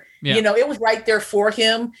picture. Yeah. It was right there for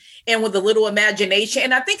him, and with a little imagination.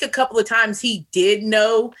 And I think a couple of times he did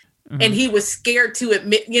know, and he was scared to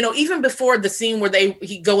admit, even before the scene where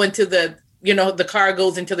he go into the car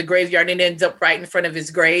goes into the graveyard and ends up right in front of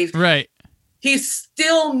his grave. Right. He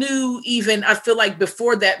still knew, even, I feel like,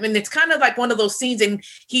 before that. I mean, it's kind of like one of those scenes, and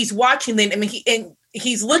he's watching them. I mean,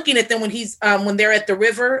 he's looking at them when they're at the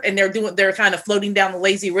river, and they're kind of floating down the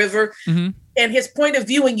lazy river, and his point of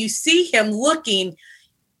view, and you see him looking.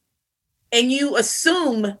 and you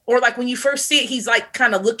assume, or like when you first see it, he's like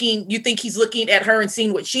kind of looking, you think he's looking at her and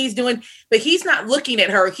seeing what she's doing, but he's not looking at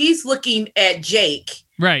her. He's looking at Jake.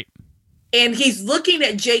 Right. And he's looking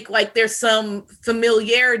at Jake like there's some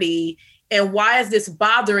familiarity. And why is this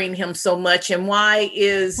bothering him so much? And why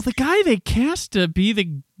is... Well, the guy they cast to be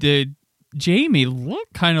the Jamie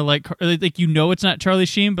looked kind of like it's not Charlie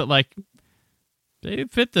Sheen, but like they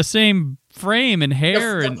fit the same frame and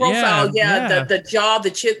hair the profile, the jaw,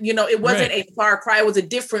 the chip. It wasn't a far cry. It was a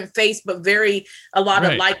different face, but a lot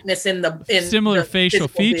of likeness in similar the facial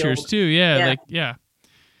features build. too.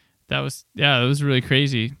 That was really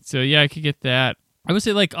crazy. So I could get that. I would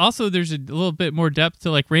say also there's a little bit more depth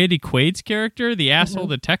to Randy Quaid's character, the asshole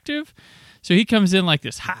detective. So he comes in like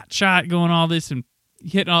this hot shot, going all this and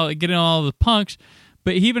getting all the punks.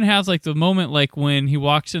 But he even has the moment when he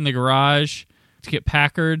walks in the garage to get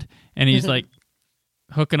Packard and he's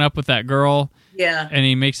hooking up with that girl. Yeah. And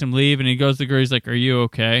he makes him leave and he goes to the girl. He's like, "Are you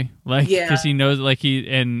okay?" Because he knows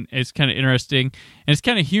and it's kind of interesting and it's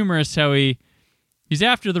kind of humorous how he's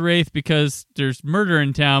after the Wraith because there's murder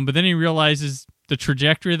in town, but then he realizes the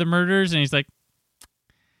trajectory of the murders, and he's like,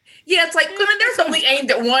 "Yeah, it's there's only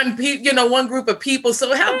aimed at one group of people.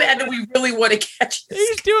 So how bad do we really want to catch this?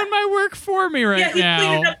 He's doing my work for me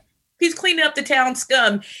now. He's cleaning up the town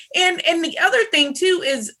scum." And the other thing too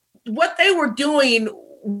is what they were doing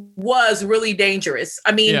was really dangerous.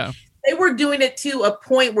 I mean, they were doing it to a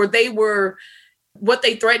point where what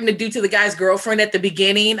they threatened to do to the guy's girlfriend at the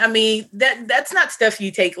beginning. I mean, that's not stuff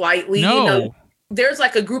you take lightly. No. There's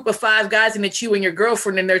a group of 5 guys and it's you and your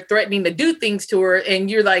girlfriend and they're threatening to do things to her.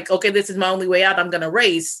 And you're like, okay, this is my only way out. I'm going to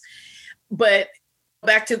race. But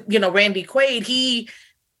back to, Randy Quaid, he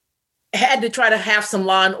had to try to have some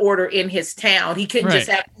law and order in his town. He couldn't just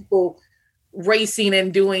have people racing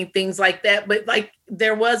and doing things like that. But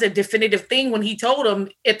there was a definitive thing when he told him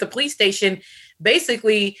at the police station,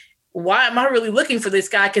 basically, why am I really looking for this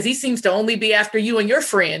guy? Because he seems to only be after you and your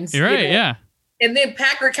friends. You're right, yeah. And then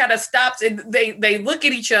Packard kind of stops and they look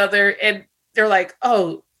at each other and they're like,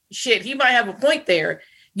 "Oh, shit, he might have a point there.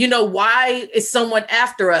 Why is someone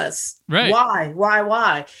after us? Right.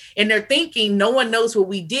 Why? And they're thinking, no one knows what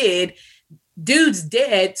we did. Dude's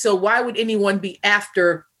dead, so why would anyone be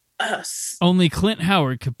after us?" Only Clint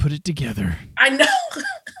Howard could put it together. I know.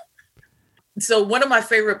 So one of my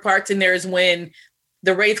favorite parts in there is when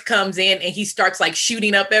the Wraith comes in and he starts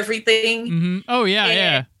shooting up everything. Mm-hmm. Oh,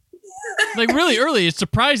 yeah. Really early, it's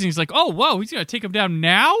surprising. He's like, "Oh, whoa, he's going to take him down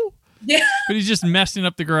now?" Yeah. But he's just messing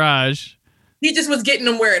up the garage. He just was getting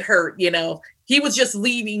them where it hurt, He was just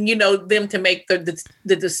leaving, them to make the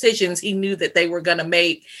decisions he knew that they were going to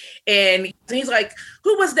make. And he's like,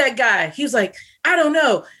 "Who was that guy?" He was like, "I don't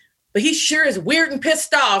know, but he sure is weird and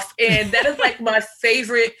pissed off." And that is my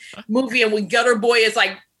favorite movie. And when Gutter Boy is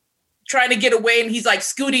trying to get away and he's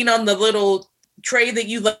scooting on the little tray that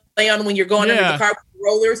you lay on when you're going under the car with the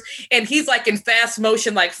rollers, and he's in fast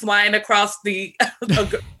motion, flying across the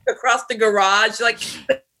across the garage.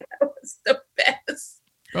 That was the best.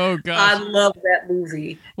 Oh god, I love that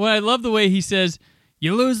movie. Well, I love the way he says,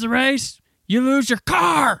 "You lose the race, you lose your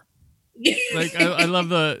car." I love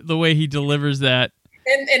the way he delivers that,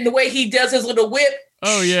 and the way he does his little whip.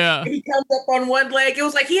 Oh yeah, he comes up on one leg. It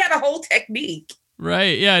was he had a whole technique.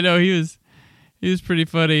 Right? Yeah, I know he was pretty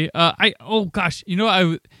funny. I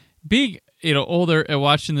being older and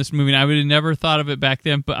watching this movie, and I would have never thought of it back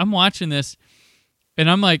then. But I'm watching this, and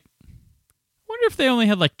I'm like, I wonder if they only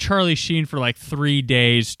had Charlie Sheen for 3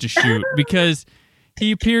 days to shoot because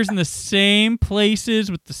he appears in the same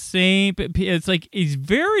places with the same. It's he's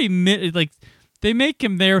very they make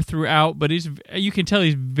him there throughout, but you can tell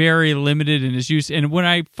he's very limited in his use. And when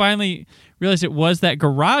I finally realized it was that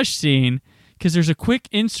garage scene, because there's a quick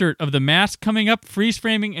insert of the mask coming up, freeze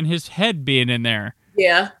framing, and his head being in there.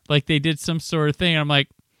 Yeah. They did some sort of thing. And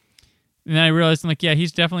then I realized,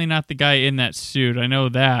 he's definitely not the guy in that suit. I know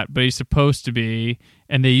that, but he's supposed to be.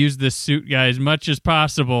 And they use this suit guy as much as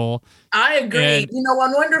possible. I agree. I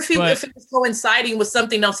wonder if it was coinciding with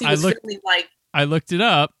something else he was filming I looked it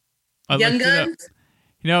up. Young Guns?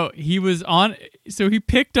 He was on, so he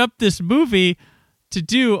picked up this movie to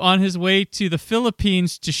do on his way to the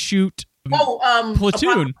Philippines to shoot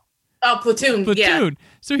Platoon. Platoon. Yeah.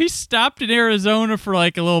 So he stopped in Arizona for a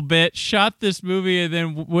little bit, shot this movie, and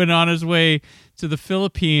then went on his way to the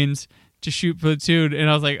Philippines to shoot Platoon. And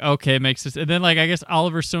I was like, okay, it makes sense. And then I guess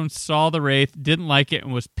Oliver Stone saw the Wraith, didn't like it,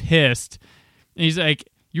 and was pissed. And he's like,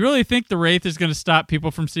 "You really think the Wraith is going to stop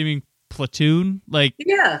people from seeing Platoon?"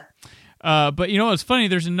 Yeah. But what's funny?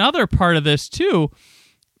 There's another part of this too,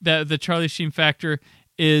 that the Charlie Sheen factor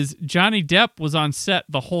is Johnny Depp was on set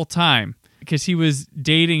the whole time. because he was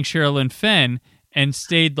dating Sherilyn Fenn and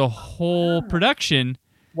stayed the whole production.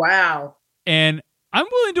 Wow. And I'm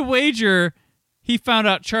willing to wager he found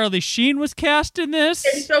out Charlie Sheen was cast in this.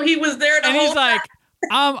 And so he was there and he's like,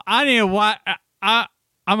 I need to watch. I'm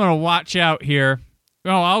gonna watch out here.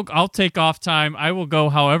 Oh, I'll take off time. I will go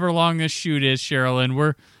however long this shoot is,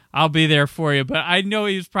 Sherilyn. I'll be there for you. But I know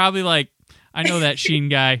he was probably like, I know that Sheen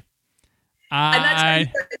guy.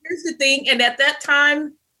 Here's the thing, and at that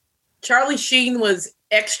time, Charlie Sheen was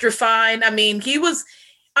extra fine. I mean,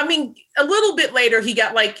 a little bit later, he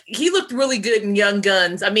looked really good in Young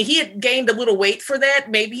Guns. I mean, he had gained a little weight for that.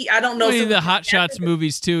 Maybe, I don't know. I mean, the Hot Shots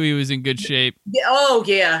movies too, he was in good shape. Oh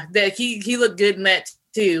yeah, that he looked good in that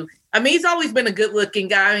too. I mean, he's always been a good looking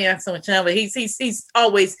guy. I mean, not so much now, but he's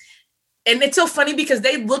always. And it's so funny because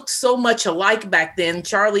they looked so much alike back then,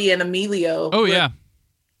 Charlie and Emilio. Oh yeah,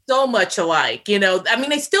 so much alike. You know, I mean,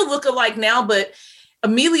 they still look alike now, but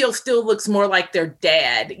Emilio still looks more like their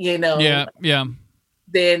dad. You know. Yeah.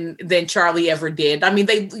 Than Charlie ever did. I mean,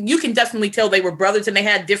 you can definitely tell they were brothers and they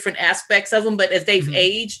had different aspects of them, but as they've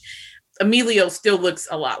aged, Emilio still looks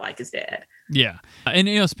a lot like his dad. Yeah.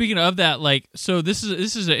 And speaking of that, so this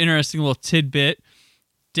is an interesting little tidbit.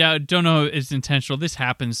 Don't know if it's intentional. This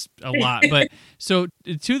happens a lot, but so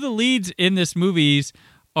two of the leads in this movies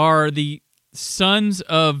are the sons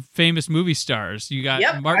of famous movie stars. You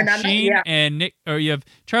got Martin Sheen and Nick, or you have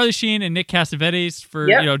Charlie Sheen and Nick Cassavetes for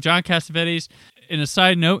John Cassavetes. And a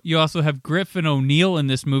side note, you also have Griffin O'Neill in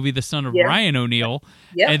this movie, the son of Ryan O'Neill.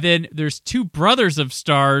 Yep. And then there's two brothers of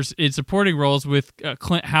stars in supporting roles with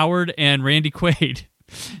Clint Howard and Randy Quaid.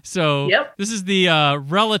 So this is the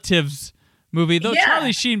Relatives movie, though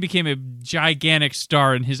Charlie Sheen became a gigantic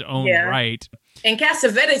star in his own right. And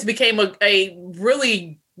Cassavetes became a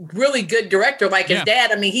really good director like his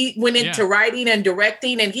dad. I mean, he went into writing and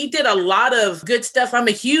directing and he did a lot of good stuff. I'm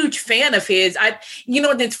a huge fan of his. And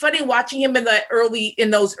it's funny watching him in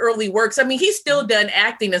those early works. I mean, he's still done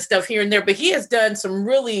acting and stuff here and there, but he has done some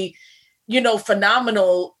really,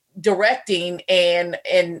 phenomenal directing and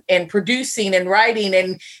producing and writing.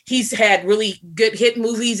 And he's had really good hit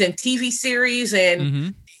movies and TV series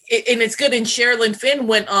and and it's good. And Sherilyn Fenn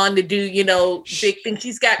went on to do, big things.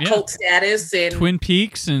 She's got cult status and Twin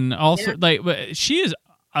Peaks, and also she is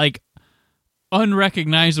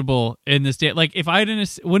unrecognizable in this day. Like if I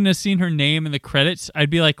wouldn't have seen her name in the credits, I'd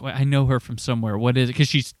be like, well, I know her from somewhere. What is it? Because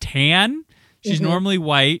she's tan. She's normally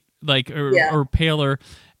white, or paler,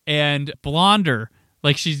 and blonder.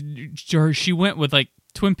 Like she went with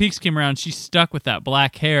Twin Peaks came around. She stuck with that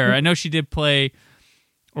black hair. I know she did play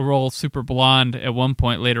a role super blonde at one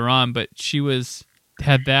point later on, but she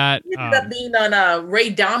had that. She ended up being on Ray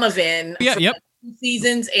Donovan for 2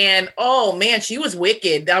 seasons, and oh man, she was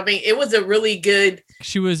wicked. I mean, it was a really good.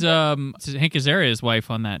 She was Hank Azaria's wife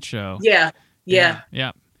on that show. Yeah.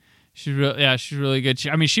 She's really good.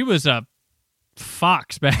 She was a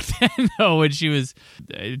Fox back then though, when she was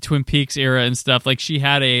Twin Peaks era and stuff. Like she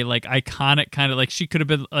had a iconic kind of she could have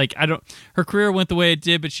been her career went the way it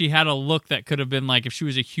did, but she had a look that could have been if she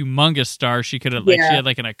was a humongous star, she could have she had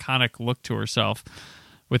an iconic look to herself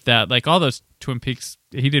with that. All those Twin Peaks,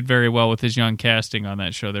 he did very well with his young casting on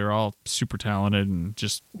that show. They were all super talented and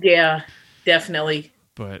just definitely.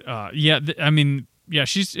 But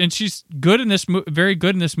she's good in this very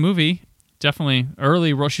good in this movie. Definitely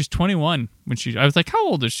early role. She's 21 when I was like, how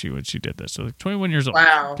old is she when she did this? So 21 years old.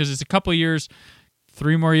 Wow. Because it's a couple years,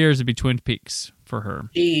 3 more years to be Twin Peaks for her.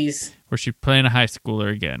 Jeez. Where she's playing a high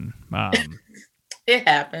schooler again. It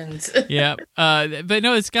happens. Yeah. But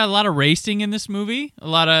no, it's got a lot of racing in this movie. It's a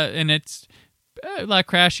lot of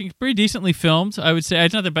crashing. Pretty decently filmed, I would say.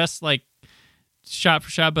 It's not the best shot for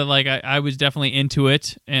shot, but I was definitely into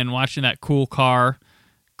it and watching that cool car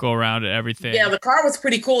go around and everything. Yeah, the car was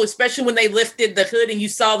pretty cool, especially when they lifted the hood and you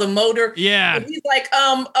saw the motor. Yeah. And he's like,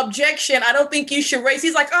 objection, I don't think you should race.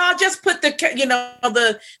 He's like, oh, just put the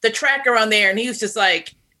tracker on there. And he was just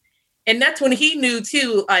like, and that's when he knew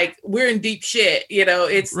too, we're in deep shit,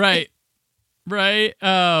 it's right.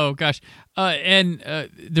 Oh gosh.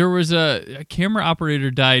 There was a camera operator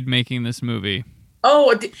died making this movie.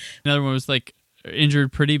 Oh, another one was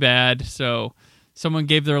injured pretty bad. So someone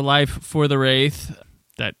gave their life for the Wraith.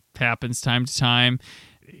 That happens time to time.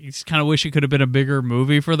 You just kind of wish it could have been a bigger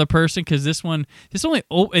movie for the person, because it's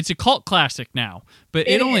a cult classic now, but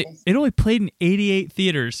it only played in 88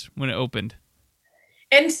 theaters when it opened.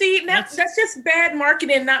 And see, that's just bad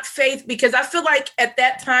marketing, not faith, because I feel like at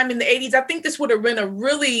that time in the 80s, I think this would have been a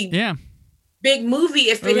really big movie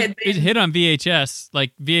if it had been. It hit on VHS.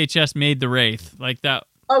 VHS made the Wraith. That.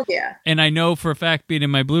 Oh, yeah. And I know for a fact, being in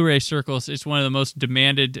my Blu-ray circles, it's one of the most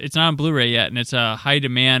demanded. It's not on Blu-ray yet, and it's a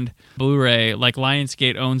high-demand Blu-ray. Like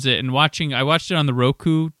Lionsgate owns it. And I watched it on the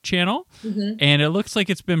Roku channel, and it looks like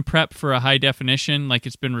it's been prepped for a high definition, like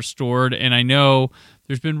it's been restored. And I know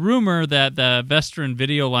there's been rumor that the Vestron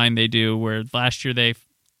video line they do, where last year they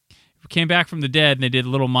came back from the dead and they did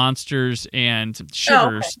Little Monsters and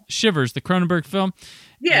Shivers, the Cronenberg film.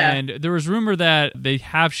 Yeah. And there was rumor that they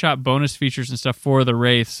have shot bonus features and stuff for the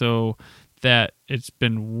Wraith, so that it's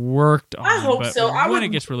been worked on. I hope so. When it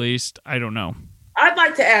gets released, I don't know. I'd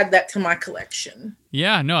like to add that to my collection.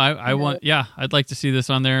 Yeah, no, I want. Yeah, I'd like to see this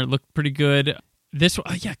on there. It looked pretty good. This one,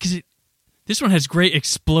 because this one has great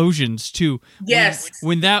explosions too. Yes.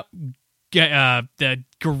 When that the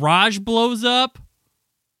garage blows up.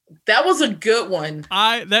 That was a good one.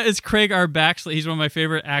 That is Craig R. Baxley. He's one of my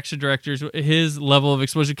favorite action directors. His level of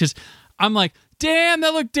explosion, because I'm like, damn,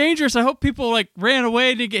 that looked dangerous. I hope people like ran away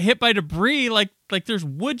and didn't get hit by debris. Like there's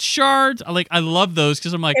wood shards. I love those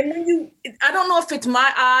because I'm like, and when I don't know if it's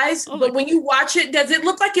my eyes, but when you watch it, does it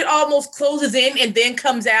look like it almost closes in and then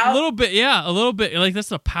comes out? A little bit, yeah, a little bit. Like that's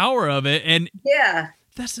the power of it, and yeah.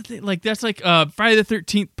 That's the thing. Like that's like Friday the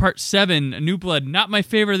 13th Part 7, New Blood. Not my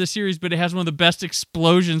favorite of the series, but it has one of the best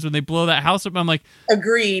explosions when they blow that house up. I'm like,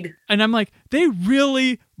 agreed. And I'm like, they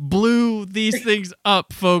really blew these things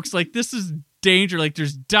up, folks. Like this is danger. Like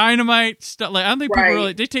there's dynamite stuff. Like I don't think people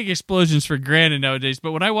really they take explosions for granted nowadays.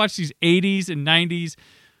 But when I watch these 80s and 90s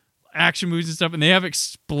action movies and stuff, and they have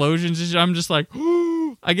explosions, I'm just like,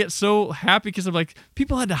 I get so happy because I'm like,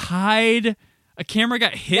 people had to hide. A camera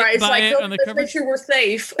got hit by it on the cover. Make sure we're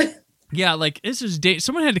safe. Yeah, like this is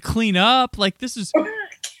someone had to clean up. Like this is.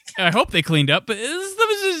 I hope they cleaned up, but this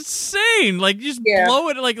was insane. Like just blow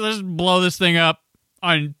it. Like let's blow this thing up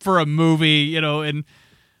for a movie, And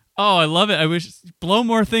I love it. I wish blow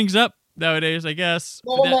more things up nowadays. I guess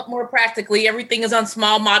blow them up more practically. Everything is on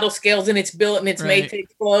small model scales, and it's built and it's made to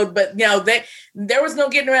explode. But there was no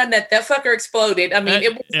getting around that. That fucker exploded. I mean,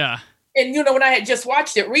 it was. Yeah. And when I had just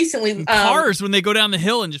watched it recently, cars when they go down the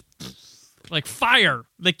hill and just like fire,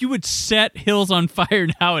 like you would set hills on fire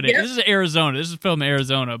nowadays. Yep. This is Arizona. This is filmed in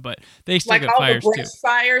Arizona, but they still get fires too.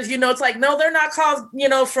 Fires, it's like no, they're not caused,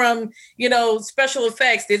 from special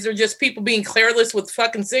effects. These are just people being careless with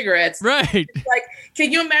fucking cigarettes. Right. It's like,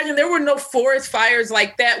 can you imagine? There were no forest fires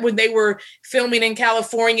like that when they were filming in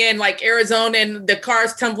California and like Arizona, and the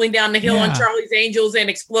cars tumbling down the hill on Charlie's Angels and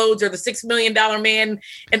explodes, or the $6 Million Man,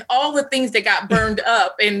 and all the things that got burned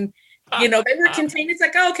up and. They were contained. It's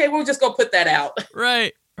like, okay, we'll just go put that out.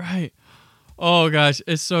 Right. Oh gosh,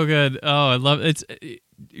 it's so good. Oh, I love it. It's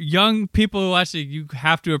young people who watch it. You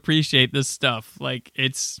have to appreciate this stuff. Like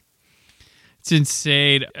it's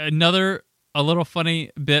insane. A little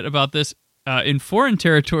funny bit about this in foreign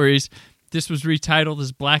territories. This was retitled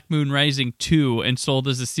as Black Moon Rising 2 and sold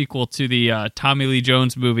as a sequel to the Tommy Lee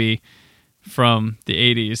Jones movie from the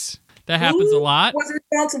 80s. That happens a lot. Who was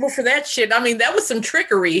responsible for that shit? I mean, that was some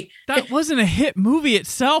trickery. That wasn't a hit movie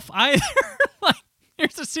itself either. Like,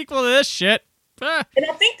 here's a sequel to this shit. And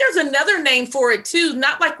I think there's another name for it too,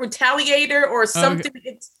 not like Retaliator or something.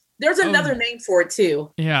 Okay. There's another name for it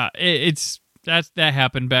too. Yeah, that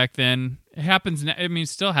happened back then. It happens. I mean, it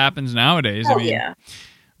still happens nowadays. Oh, I mean, yeah.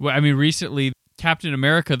 Well, I mean, recently, Captain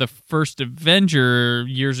America: The First Avenger,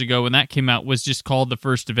 years ago when that came out, was just called The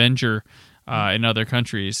First Avenger. In other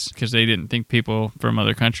countries, because they didn't think people from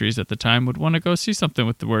other countries at the time would want to go see something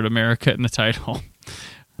with the word America in the title.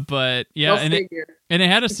 But yeah, and it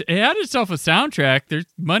had itself a soundtrack. There's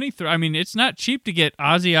money I mean, it's not cheap to get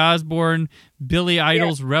Ozzy Osbourne, Billy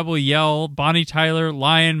Idol's Rebel Yell, Bonnie Tyler,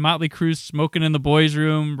 Lion, Motley Crue's Smoking in the Boys'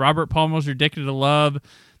 Room, Robert Palmer's Addicted to Love.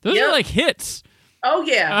 Those are like hits. Oh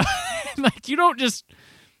yeah, like you don't just.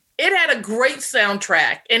 It had a great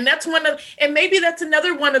soundtrack, and and maybe that's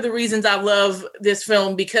another one of the reasons I love this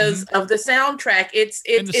film, because of the soundtrack.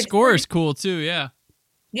 And the score is cool too. Yeah,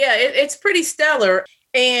 it's pretty stellar.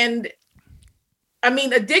 And I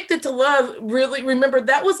mean, "Addicted to Love." Really, remember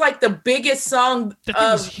that was like the biggest song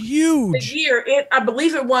of huge the year. I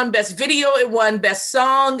believe it won Best Video. It won Best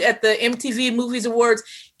Song at the MTV Movies Awards.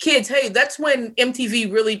 Kids, hey, that's when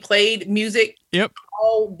MTV really played music. Yep.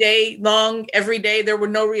 All day long, every day. There were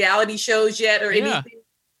no reality shows yet or anything.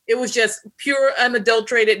 It was just pure,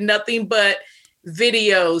 unadulterated, nothing but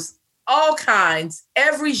videos, all kinds,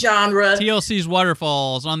 every genre. TLC's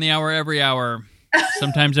Waterfalls on the hour, every hour,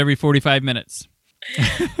 sometimes every 45 minutes.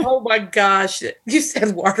 Oh my gosh. You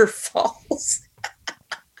said Waterfalls.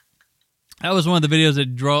 That was one of the videos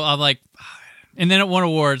that drove, I'm like, and then it won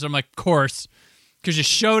awards. I'm like, of course, because you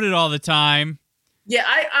showed it all the time. Yeah,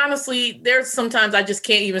 I honestly, there's sometimes I just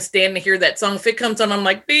can't even stand to hear that song. If it comes on, I'm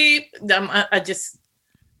like, beep.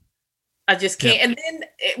 I just can't. Yep. And then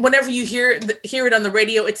whenever you hear it on the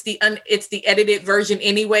radio, it's the edited version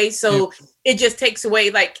anyway. So it just takes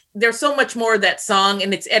away, like, there's so much more of that song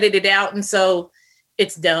and it's edited out. And so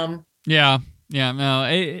it's dumb. Yeah. Yeah.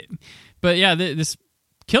 No, but yeah, this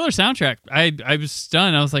killer soundtrack, I was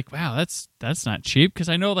stunned. I was like, wow, that's not cheap. Cause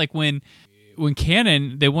I know like when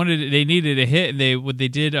Canon, they needed a hit and they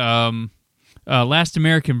did, Last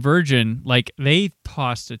American Virgin, like they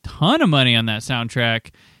tossed a ton of money on that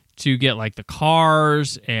soundtrack to get like the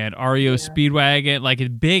Cars and REO Speedwagon,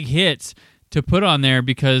 like big hits to put on there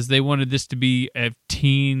because they wanted this to be a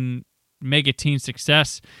mega teen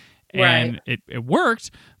success, and it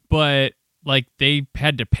worked. But like they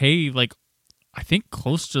had to pay like I think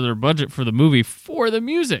close to their budget for the movie for the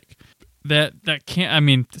music. That can't. I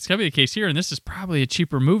mean, it's gotta be the case here, and this is probably a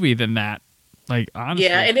cheaper movie than that. Like honestly,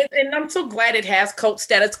 yeah, and I'm so glad it has cult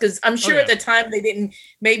status because I'm sure at the time they didn't.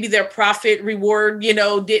 Maybe their profit reward,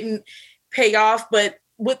 didn't pay off. But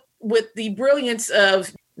with the brilliance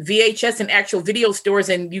of VHS and actual video stores,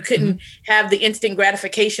 and you couldn't have the instant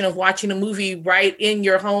gratification of watching a movie right in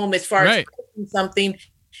your home as far as cooking something.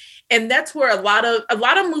 And that's where a lot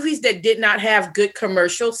of movies that did not have good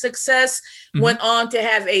commercial success went on to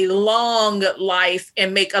have a long life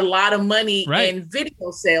and make a lot of money in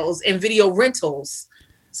video sales and video rentals.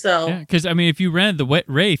 So, because I mean, if you rented the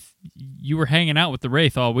Wraith, you were hanging out with the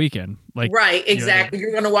Wraith all weekend. Like, right, exactly.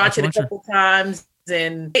 You're going to watch it a couple times,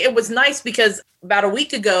 and it was nice because about a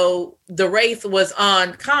week ago, the Wraith was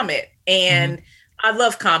on Comet, and I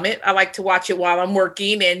love Comet. I like to watch it while I'm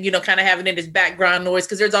working and, kind of having it as background noise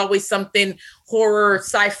because there's always something horror,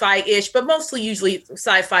 sci-fi-ish, but usually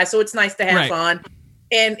sci-fi. So it's nice to have on.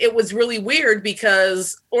 And it was really weird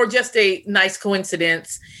or just a nice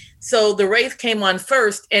coincidence. So the Wraith came on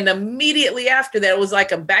first, and immediately after that, it was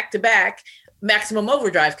like a back-to-back. Maximum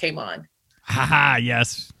Overdrive came on. Haha,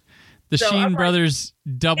 yes. The Sheen Brothers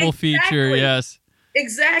double feature, yes.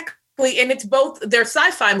 Exactly. And it's both, they're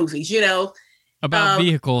sci-fi movies, About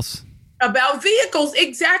vehicles. About vehicles,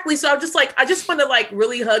 exactly. So I'm just like, I just want to like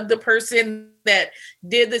really hug the person that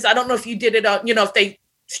did this. I don't know if you did it on, if they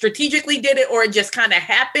strategically did it or it just kind of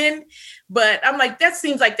happened. But I'm like, that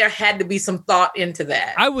seems like there had to be some thought into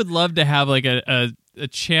that. I would love to have like a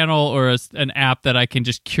channel or an app that I can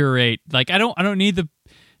just curate. Like I don't need the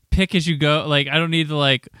pick as you go. Like I don't need the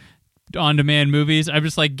like on-demand movies. I'm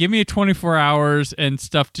just like, give me 24 hours and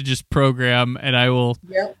stuff to just program, and I will.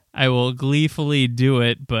 Yep. I will gleefully do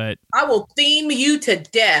it, but I will theme you to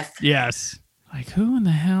death. Yes. Like who in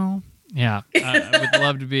the hell? Yeah. I would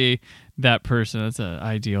love to be that person. That's an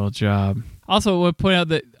ideal job. Also, I would point out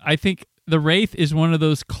that I think The Wraith is one of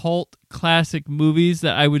those cult classic movies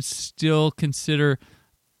that I would still consider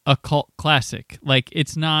a cult classic. Like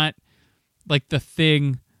it's not like The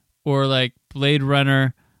Thing or like Blade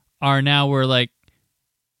Runner are now where like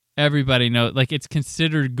everybody knows. Like it's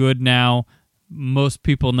considered good now. Most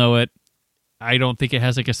people know it. I don't think it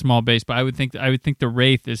has like a small base, but I would think The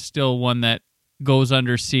Wraith is still one that goes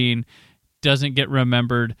underseen, doesn't get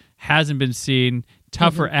remembered, hasn't been seen,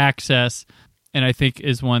 tougher access, and I think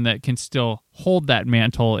is one that can still hold that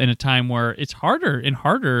mantle in a time where it's harder and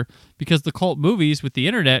harder because the cult movies with the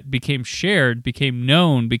internet became shared, became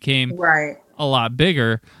known, became a lot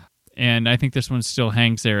bigger, and I think this one still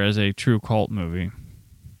hangs there as a true cult movie.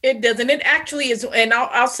 It doesn't. It actually is. And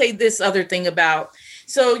I'll say this other thing about,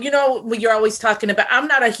 so, when you're always talking about, I'm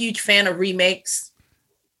not a huge fan of remakes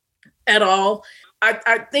at all.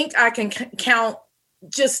 I think I can count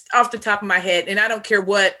just off the top of my head, and I don't care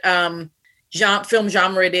what film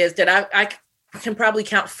genre it is, that I can probably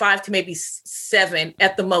count 5 to maybe 7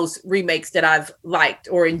 at the most remakes that I've liked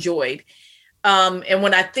or enjoyed. And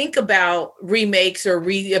when I think about remakes or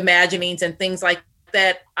reimaginings and things like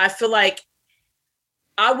that, I feel like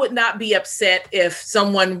I would not be upset if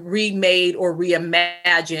someone remade or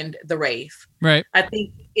reimagined The Wraith. Right. I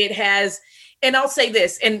think it has, and I'll say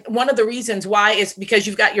this, and one of the reasons why is because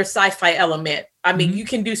you've got your sci-fi element. I mean, you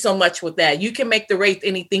can do so much with that. You can make The Wraith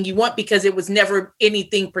anything you want because it was never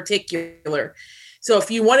anything particular. So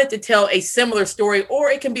if you wanted to tell a similar story,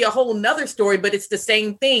 or it can be a whole nother story, but it's the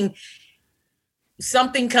same thing,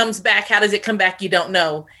 something comes back. How does it come back? You don't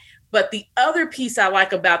know. But the other piece I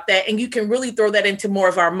like about that, and you can really throw that into more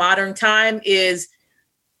of our modern time, is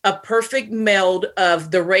a perfect meld of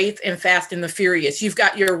The Wraith and Fast and the Furious. You've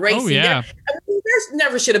got your racing. Oh, yeah. There's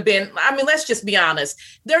never should have been, let's just be honest.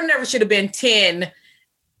 There never should have been 10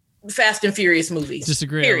 Fast and Furious movies.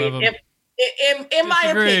 Disagree. Period. I love them. In my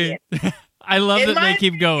opinion. I love that they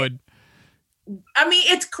keep going. I mean,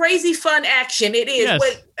 it's crazy fun action. It is. Yes.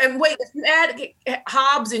 Wait, if you add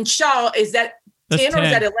Hobbs and Shaw, is that That's 10 or is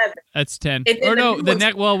 10. that 11? That's 10. And then Or the no, new the one's-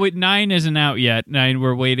 next. Well, wait, 9 isn't out yet. 9,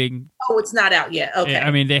 we're waiting. Oh, it's not out yet. Okay.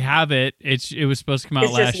 I mean, they have it. It was supposed to come out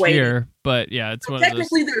It's just last waiting. year, but yeah, it's So one of those.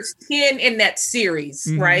 technically, there's 10 in that series,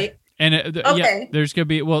 Mhm. right? And yeah, Okay. there's gonna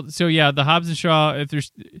be the Hobbs and Shaw. If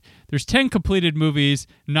there's 10 completed movies,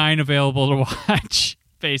 9 available to watch,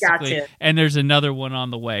 basically, Gotcha. and there's another one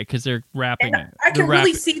on the way because they're wrapping And it. I can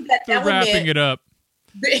really see that They're wrapping element it up.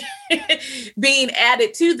 being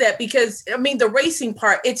added to that because, I mean, the racing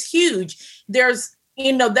part, it's huge. There's,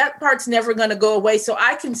 that part's never going to go away. So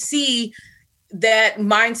I can see that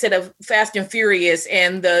mindset of Fast and Furious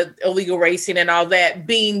and the illegal racing and all that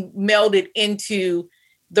being melded into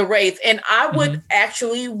the Wraith. And I would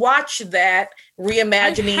actually watch that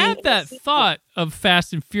reimagining. I had that thought of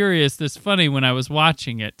Fast and Furious. That's funny when I was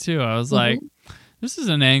watching it too. I was like, this is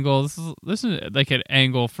an angle. This is like an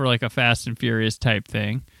angle for like a Fast and Furious type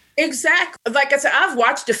thing. Exactly. Like I said, I've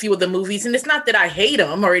watched a few of the movies, and it's not that I hate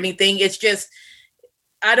them or anything. It's just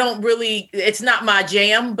it's not my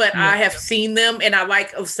jam, but I have seen them, and I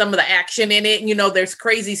like some of the action in it. There's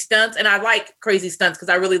crazy stunts, and I like crazy stunts because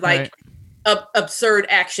I really like absurd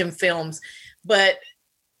action films. But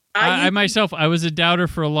I myself, I was a doubter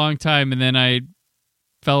for a long time, and then I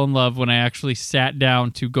fell in love when I actually sat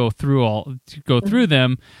down to go through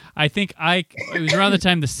them. I think it was around the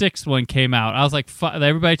time the 6th one came out. I was like,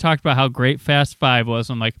 everybody talked about how great Fast 5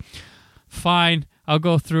 was. I'm like, fine, I'll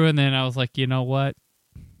go through. And then I was like, you know what?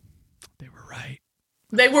 They were right.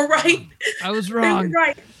 They were right. I was wrong. They were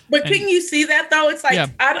right. But can you see that though? It's like,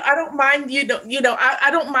 I don't mind,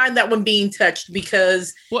 I don't mind that one being touched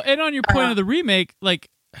because. Well, and on your point of the remake,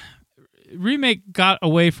 like remake got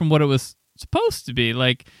away from what it was supposed to be.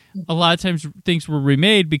 Like a lot of times things were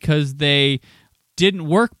remade because they didn't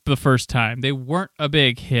work the first time. They weren't a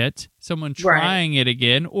big hit. Someone trying it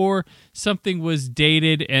again, or something was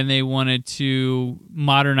dated and they wanted to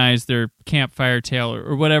modernize their campfire tale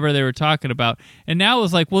or whatever they were talking about. And now it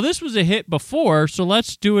was like, well, this was a hit before, so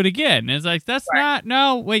let's do it again. And it's like, that's not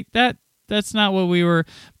what we were.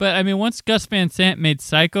 But I mean, once Gus Van Sant made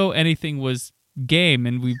Psycho, anything was game,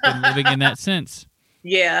 and we've been living in that since.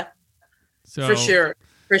 Yeah. So, for sure.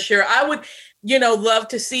 I would, love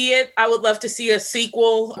to see it. I would love to see a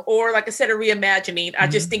sequel or, like I said, a reimagining. I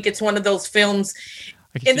just think it's one of those films.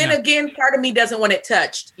 And then again, part of me doesn't want it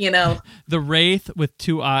touched, The Wraith with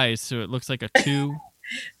 2 eyes, so it looks like a 2.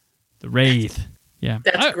 The Wraith. Yeah.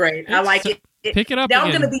 That's great. I like it. Pick it up now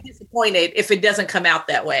again. I'm going to be disappointed if it doesn't come out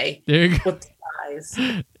that way. There you go. With 2 eyes.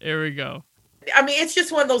 There we go. I mean, it's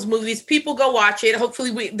just one of those movies. People go watch it.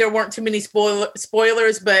 Hopefully there weren't too many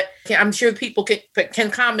spoilers, but I'm sure people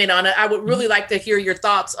can comment on it. I would really like to hear your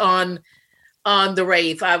thoughts on The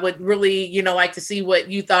Wraith. I would really, like to see what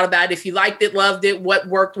you thought about it. If you liked it, loved it, what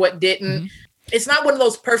worked, what didn't. It's not one of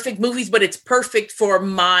those perfect movies, but it's perfect for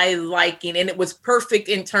my liking. And it was perfect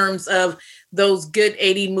in terms of those good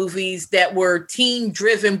 80 movies that were teen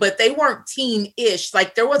driven, but they weren't teen-ish.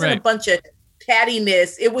 Like there wasn't a bunch of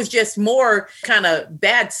cattiness. It was just more kind of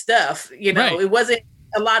bad stuff. It wasn't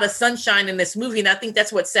a lot of sunshine in this movie. And I think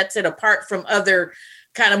that's what sets it apart from other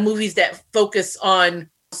kind of movies that focus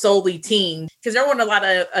on solely teen, because there weren't a lot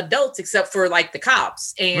of adults except for like the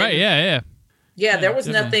cops. And yeah, there was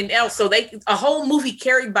nothing else. So a whole movie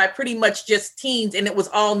carried by pretty much just teens, and it was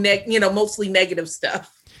all mostly negative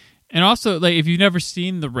stuff. And also, like, if you've never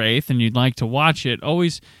seen The Wraith and you'd like to watch it,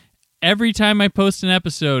 every time I post an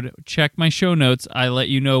episode, check my show notes. I let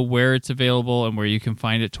you know where it's available and where you can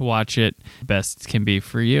find it to watch it. Best can be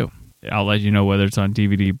for you. I'll let you know whether it's on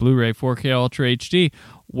DVD, Blu-ray, 4K Ultra HD,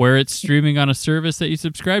 where it's streaming on a service that you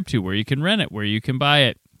subscribe to, where you can rent it, where you can buy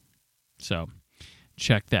it. So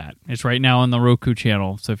check that. It's right now on the Roku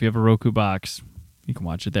channel. So if you have a Roku box, you can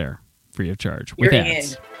watch it there free of charge with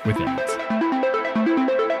ads. With ads.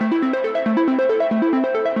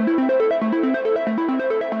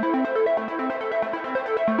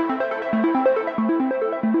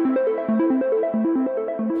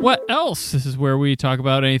 What else? This is where we talk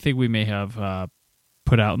about anything we may have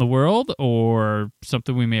put out in the world or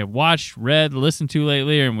something we may have watched, read, listened to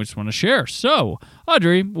lately, and we just want to share. So,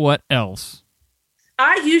 Audrey, what else?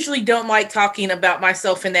 I usually don't like talking about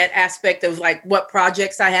myself in that aspect of like what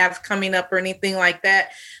projects I have coming up or anything like that.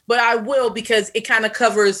 But I will, because it kind of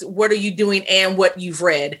covers what are you doing and what you've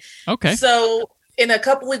read. Okay. So in a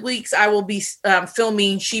couple of weeks, I will be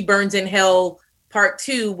filming She Burns in Hell Part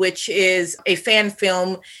 2, which is a fan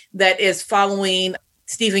film that is following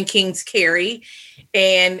Stephen King's Carrie.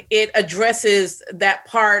 And it addresses that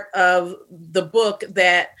part of the book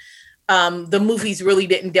that the movies really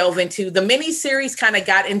didn't delve into. The miniseries kind of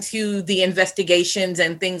got into the investigations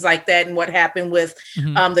and things like that, and what happened with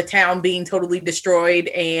the town being totally destroyed,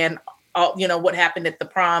 and what happened at the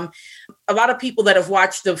prom. A lot of people that have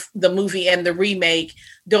watched the movie and the remake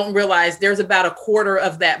don't realize there's about a quarter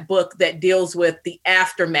of that book that deals with the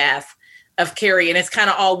aftermath of Carrie, and it's kind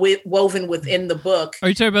of all woven within the book. Are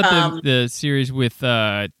you talking about the series with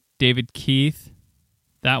David Keith?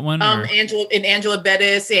 That one? Angela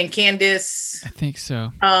Bettis and Candace. I think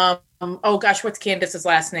so. Oh gosh, what's Candace's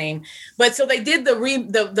last name? But so they did the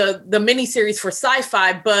miniseries for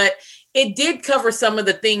Sci-Fi, but it did cover some of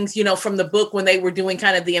the things, from the book when they were doing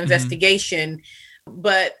kind of the investigation.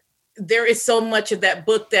 But there is so much of that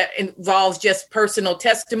book that involves just personal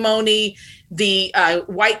testimony, the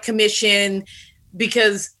White Commission,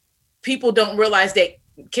 because people don't realize that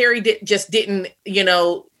Carrie didn't,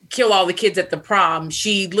 kill all the kids at the prom.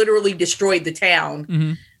 She literally destroyed the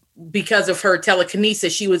town because of her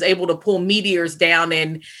telekinesis. She was able to pull meteors down,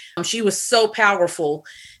 and she was so powerful.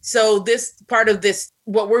 So this part of this,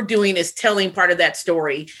 what we're doing is telling part of that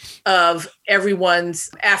story of everyone's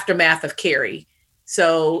aftermath of Carrie.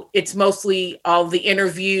 So it's mostly all the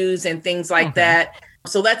interviews and things like that.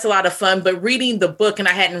 So that's a lot of fun. But reading the book, and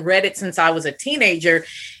I hadn't read it since I was a teenager,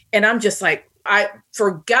 and I'm just like, I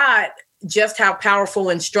forgot just how powerful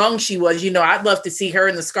and strong she was. I'd love to see her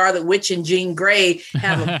and the Scarlet Witch and Jean Grey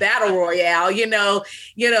have a battle royale.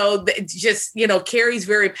 Carrie's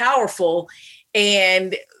very powerful,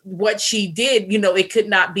 and what she did, it could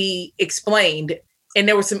not be explained. And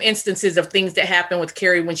there were some instances of things that happened with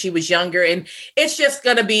Carrie when she was younger, and it's just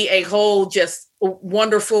going to be a whole just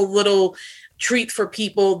wonderful little treat for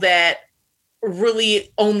people that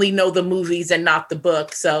really only know the movies and not the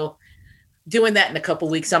book. So doing that in a couple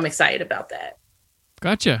weeks, I'm excited about that.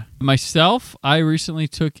 Gotcha. Myself, I recently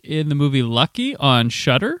took in the movie Lucky on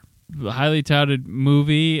Shudder. A highly touted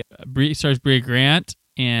movie. Stars Brea Grant,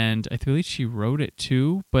 and I believe she wrote it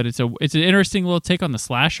too. But it's an interesting little take on the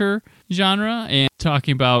slasher genre, and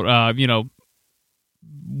talking about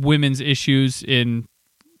women's issues in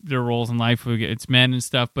their roles in life. It's men and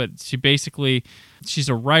stuff. But she's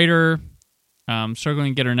a writer.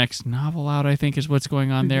 Struggling to get her next novel out, I think, is what's going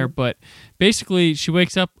on there. But basically, she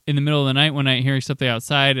wakes up in the middle of the night one night hearing something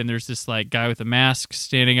outside, and there's this guy with a mask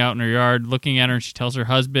standing out in her yard looking at her, and she tells her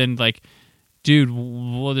husband, dude,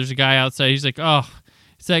 well, there's a guy outside. He's like, oh,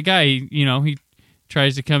 it's that guy. He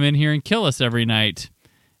tries to come in here and kill us every night.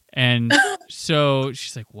 And so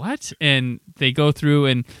she's like, what? And they go through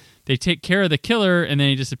and they take care of the killer, and then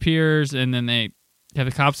he disappears, and then they have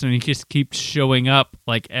the cops, and he just keeps showing up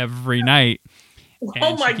every night.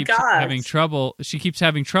 And my God! She keeps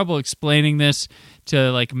having trouble explaining this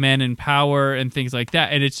to men in power and things like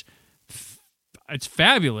that. And it's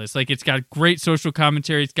fabulous. It's got great social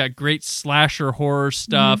commentary. It's got great slasher horror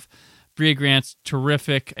stuff. Brea Grant's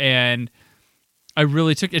terrific, and I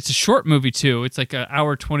really it's a short movie too. It's an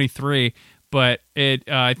hour 23. But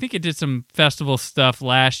I think it did some festival stuff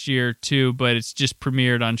last year too, but it's just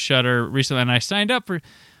premiered on Shudder recently. And I signed up for...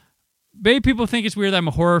 Maybe people think it's weird that I'm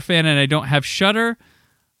a horror fan and I don't have Shudder.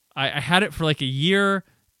 I had it for a year,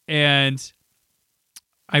 and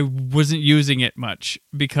I wasn't using it much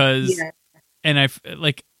because... Yeah. And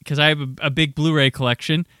because I have a big Blu-ray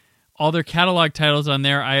collection. All their catalog titles on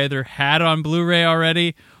there I either had on Blu-ray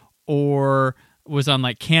already or was on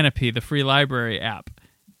Canopy, the free library app.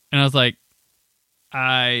 And I was like,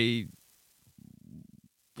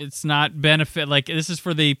 it's not benefit. This is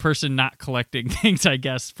for the person not collecting things, I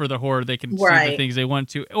guess, for the horror. They can see the things they want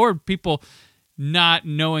to, or people not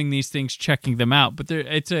knowing these things, checking them out. But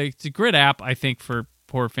it's a great app, I think, for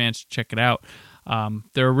horror fans to check it out.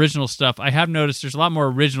 Their original stuff, I have noticed there's a lot more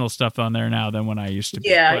original stuff on there now than when I used to be.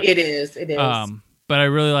 Yeah, it is. It is. But I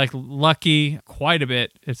really like Lucky quite a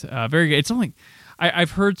bit. It's very good. It's only...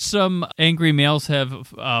 I've heard some angry males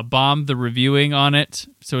have bombed the reviewing on it,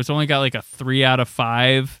 so it's only got a 3 out of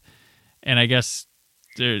 5, and I guess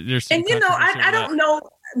there's some. And I don't know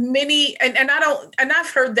many, and I've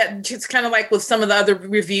heard that just kind of with some of the other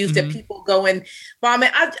reviews that people go and bomb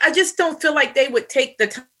it. I just don't feel like they would take the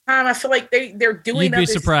time. I feel like they're doing. You'd be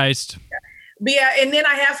surprised. But yeah, and then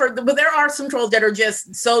I have heard, but there are some trolls that are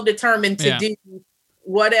just so determined to do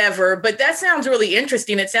whatever. But that sounds really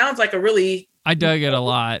interesting. It sounds like a really... I dug it a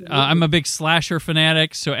lot. I'm a big slasher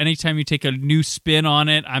fanatic, so anytime you take a new spin on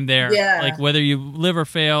it, I'm there. Yeah. Whether you live or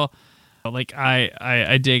fail,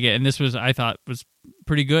 I dig it. And this I thought was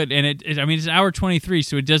pretty good. And it's an hour 23,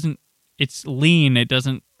 so it's lean. It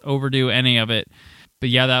doesn't overdo any of it. But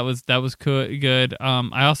yeah, that was good.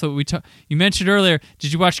 You mentioned earlier,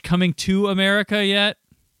 did you watch Coming to America yet?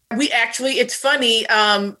 We actually, it's funny.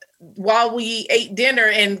 while we ate dinner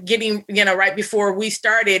and getting, right before we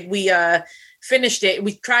started, we finished it.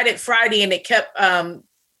 We tried it Friday and it kept,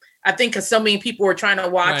 I think because so many people were trying to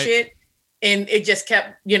watch it and it just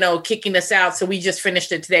kept, kicking us out. So we just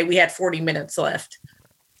finished it today. We had 40 minutes left.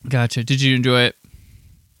 Gotcha. Did you enjoy it?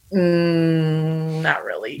 Not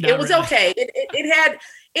really. It was okay.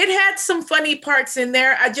 It had some funny parts in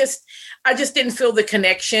there. I just didn't feel the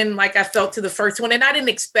connection like I felt to the first one. And I didn't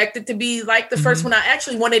expect it to be like the first one. I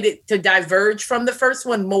actually wanted it to diverge from the first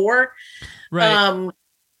one more. Right.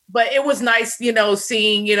 But it was nice,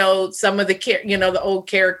 seeing, some of the old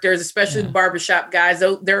characters, especially the barbershop guys.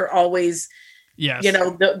 They're always,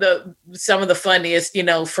 the some of the funniest,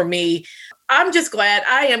 for me. I'm just glad.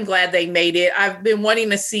 I am glad they made it. I've been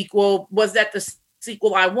wanting a sequel. Was that the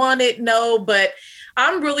sequel I wanted? No, but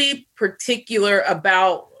I'm really particular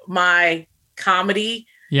about my comedy.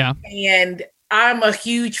 Yeah. And I'm a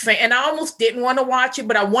huge fan. And I almost didn't want to watch it,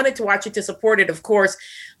 but I wanted to watch it to support it, of course.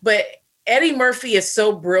 But Eddie Murphy is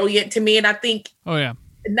so brilliant to me. And I think,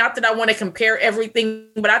 not that I want to compare everything,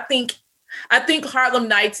 but I think Harlem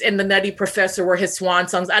Nights and The Nutty Professor were his swan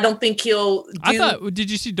songs. I don't think he'll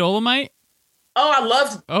did you see Dolomite? Oh, I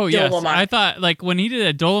loved Dolomite. Yes. I thought, like, when he did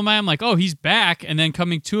a Dolomite, I'm like, oh, he's back. And then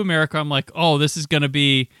Coming to America, I'm like, oh, this is going to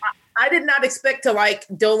be... I did not expect to like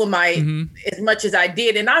Dolomite as much as I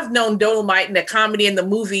did. And I've known Dolomite and the comedy and the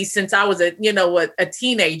movies since I was a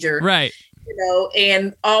teenager. Right.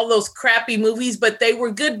 And all those crappy movies, but they were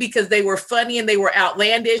good because they were funny and they were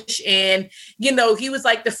outlandish. And, he was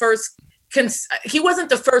like the first... he wasn't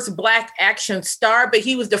the first Black action star, but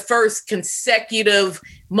he was the first consecutive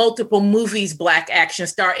multiple movies Black action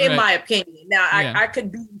star, in my opinion. Now, I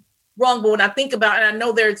could be wrong, but when I think about it, I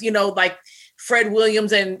know there's, like Fred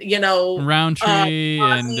Williams and, Roundtree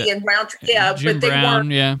and Roundtree. Yeah, Jim but they Brown,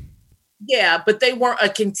 weren't. Yeah, but they weren't a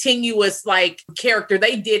continuous like character.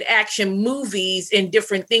 They did action movies and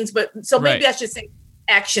different things, but so maybe I should say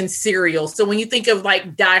action serials. So when you think of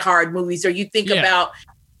like Die Hard movies, or you think about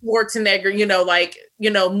Schwarzenegger,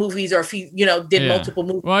 movies, or if he, did multiple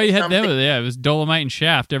movies. Well, you had them. It was Dolomite and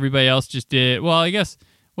Shaft. Everybody else just did. Well, I guess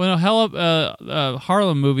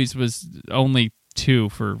Harlem movies was only 2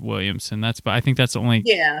 for Williamson. I think that's the only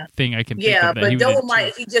thing I can think of. Yeah, but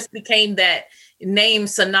Dolomite, he just became that name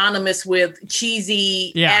synonymous with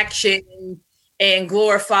cheesy action and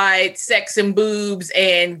glorified sex and boobs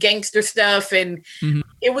and gangster stuff, and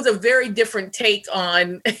it was a very different take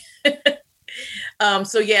on.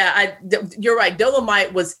 You're right.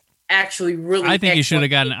 Dolomite was actually really. I think he should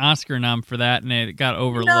have got an Oscar nom for that, and it got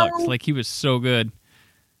overlooked. Like, he was so good.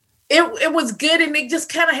 It was good, and it just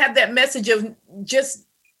kind of had that message of just.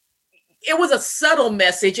 It was a subtle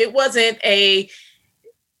message. It wasn't a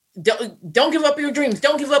don't give up your dreams.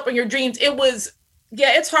 Don't give up on your dreams. It was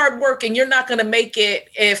it's hard work, and you're not going to make it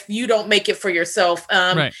if you don't make it for yourself.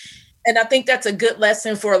 Right. And I think that's a good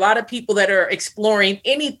lesson for a lot of people that are exploring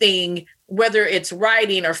anything, whether it's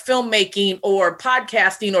writing or filmmaking or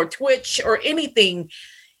podcasting or Twitch or anything.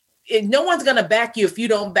 No one's going to back you if you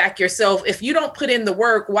don't back yourself. If you don't put in the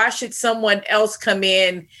work, why should someone else come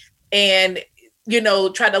in and,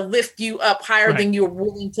 try to lift you up higher than you're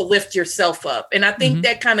willing to lift yourself up? And I think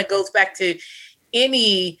that kind of goes back to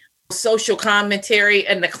any social commentary,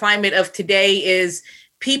 and the climate of today is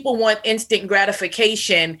people want instant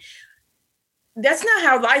gratification. That's not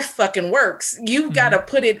how life fucking works. You got to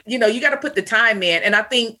put it, you got to put the time in. And I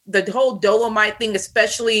think the whole Dolomite thing,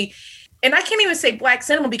 especially, and I can't even say Black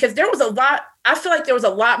cinema, because there was a lot, I feel like there was a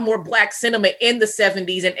lot more Black cinema in the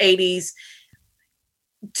 70s and 80s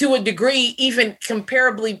to a degree, even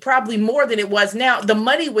comparably, probably more than it was now. The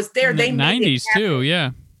money was there. They made 90s too.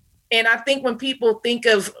 Yeah. And I think when people think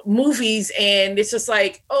of movies and it's just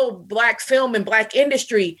like, oh, Black film and Black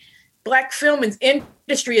industry, Black film and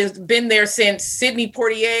industry has been there since Sidney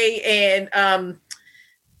Poitier and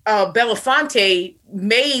Belafonte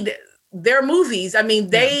made their movies. I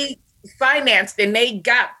mean, they financed and they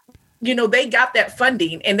got that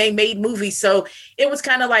funding and they made movies. So it was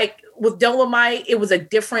kind of like with Dolomite, it was a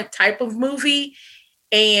different type of movie,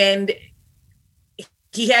 and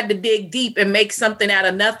he had to dig deep and make something out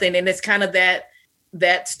of nothing. And it's kind of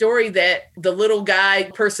that story that the little guy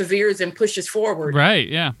perseveres and pushes forward. Right.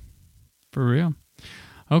 Yeah. For real.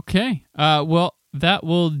 Okay. Well, that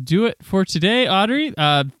will do it for today,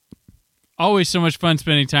 Audery. Always so much fun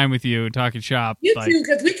spending time with you and talking shop. You too,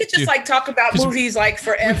 because we could just talk about movies like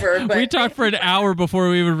forever. But we talked for an hour before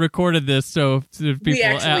we even recorded this, so to people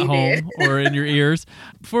at home or in your ears.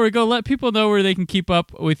 Before we go, let people know where they can keep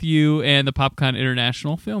up with you and the PopCon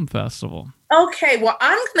International Film Festival. Okay, well,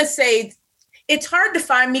 I'm going to say it's hard to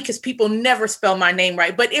find me because people never spell my name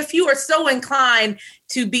right. But if you are so inclined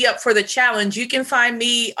to be up for the challenge, you can find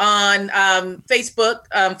me on Facebook,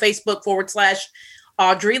 Facebook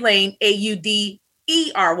 /Audery Lane, AUDERY,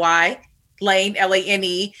 Lane,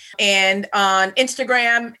 LANE, and on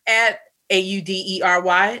Instagram at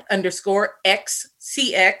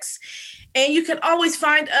AUDERY_XCX. And you can always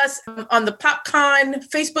find us on the PopCon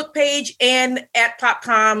Facebook page and at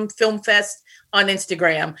PopCon Film Fest on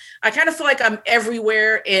Instagram. I kind of feel like I'm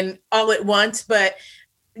everywhere and all at once, but,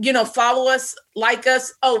 follow us, like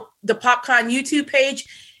us. Oh, the PopCon YouTube page,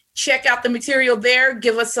 check out the material there.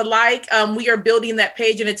 Give us a like. We are building that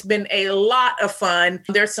page and it's been a lot of fun.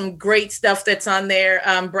 There's some great stuff that's on there.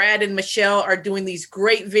 Brad and Michelle are doing these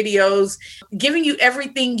great videos, giving you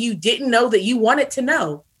everything you didn't know that you wanted to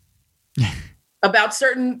know. About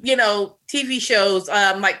certain, TV shows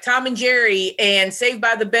like Tom and Jerry and Saved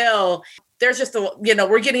by the Bell. There's just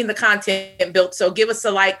we're getting the content built. So give us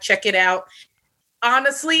a like, check it out.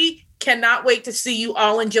 Honestly, cannot wait to see you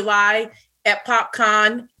all in July at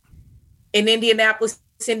PopCon in Indianapolis,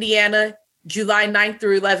 Indiana, July 9th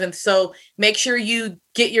through 11th. So make sure you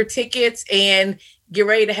get your tickets and get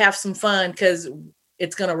ready to have some fun because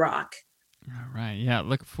it's going to rock. All right. Yeah.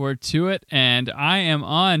 Looking forward to it. And I am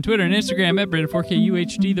on Twitter and Instagram at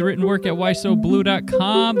Brandon4KUHD, the written work at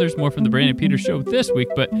whysoblue.com. There's more from the Brandon Peters Show this week.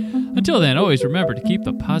 But until then, always remember to keep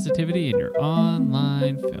the positivity in your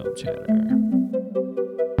online film chatter.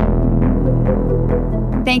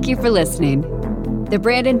 Thank you for listening. The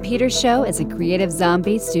Brandon Peters Show is a Creative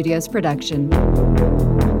Zombie Studios production.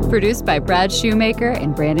 Produced by Brad Shoemaker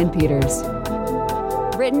and Brandon Peters.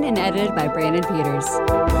 Written and edited by Brandon Peters.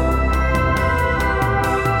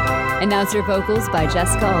 Announcer vocals by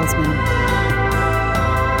Jessica Alsman.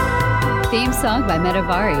 Theme song by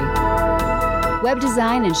Metavari. Web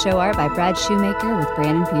design and show art by Brad Shoemaker with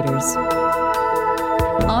Brandon Peters.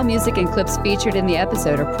 All music and clips featured in the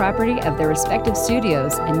episode are property of their respective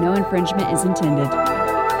studios and no infringement is intended.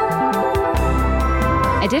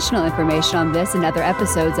 Additional information on this and other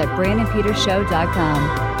episodes at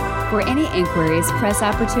BrandonPetersShow.com. For any inquiries, press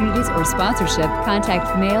opportunities, or sponsorship,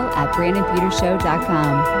 contact mail at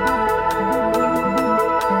BrandonPetersShow.com.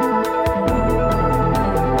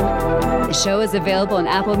 The show is available on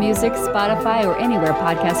Apple Music, Spotify, or anywhere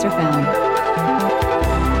podcasts are found.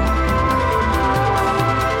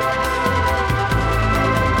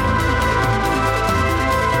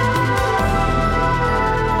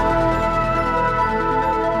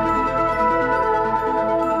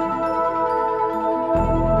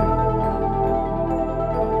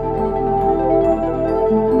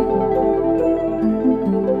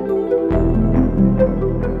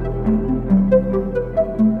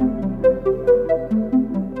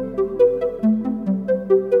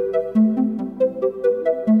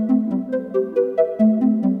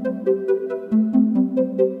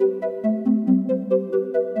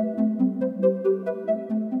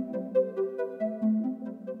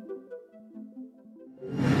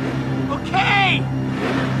 Okay!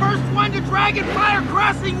 First one to Dragon Fire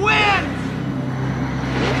Crossing wins!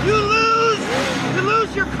 You lose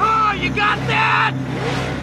your car, you got that?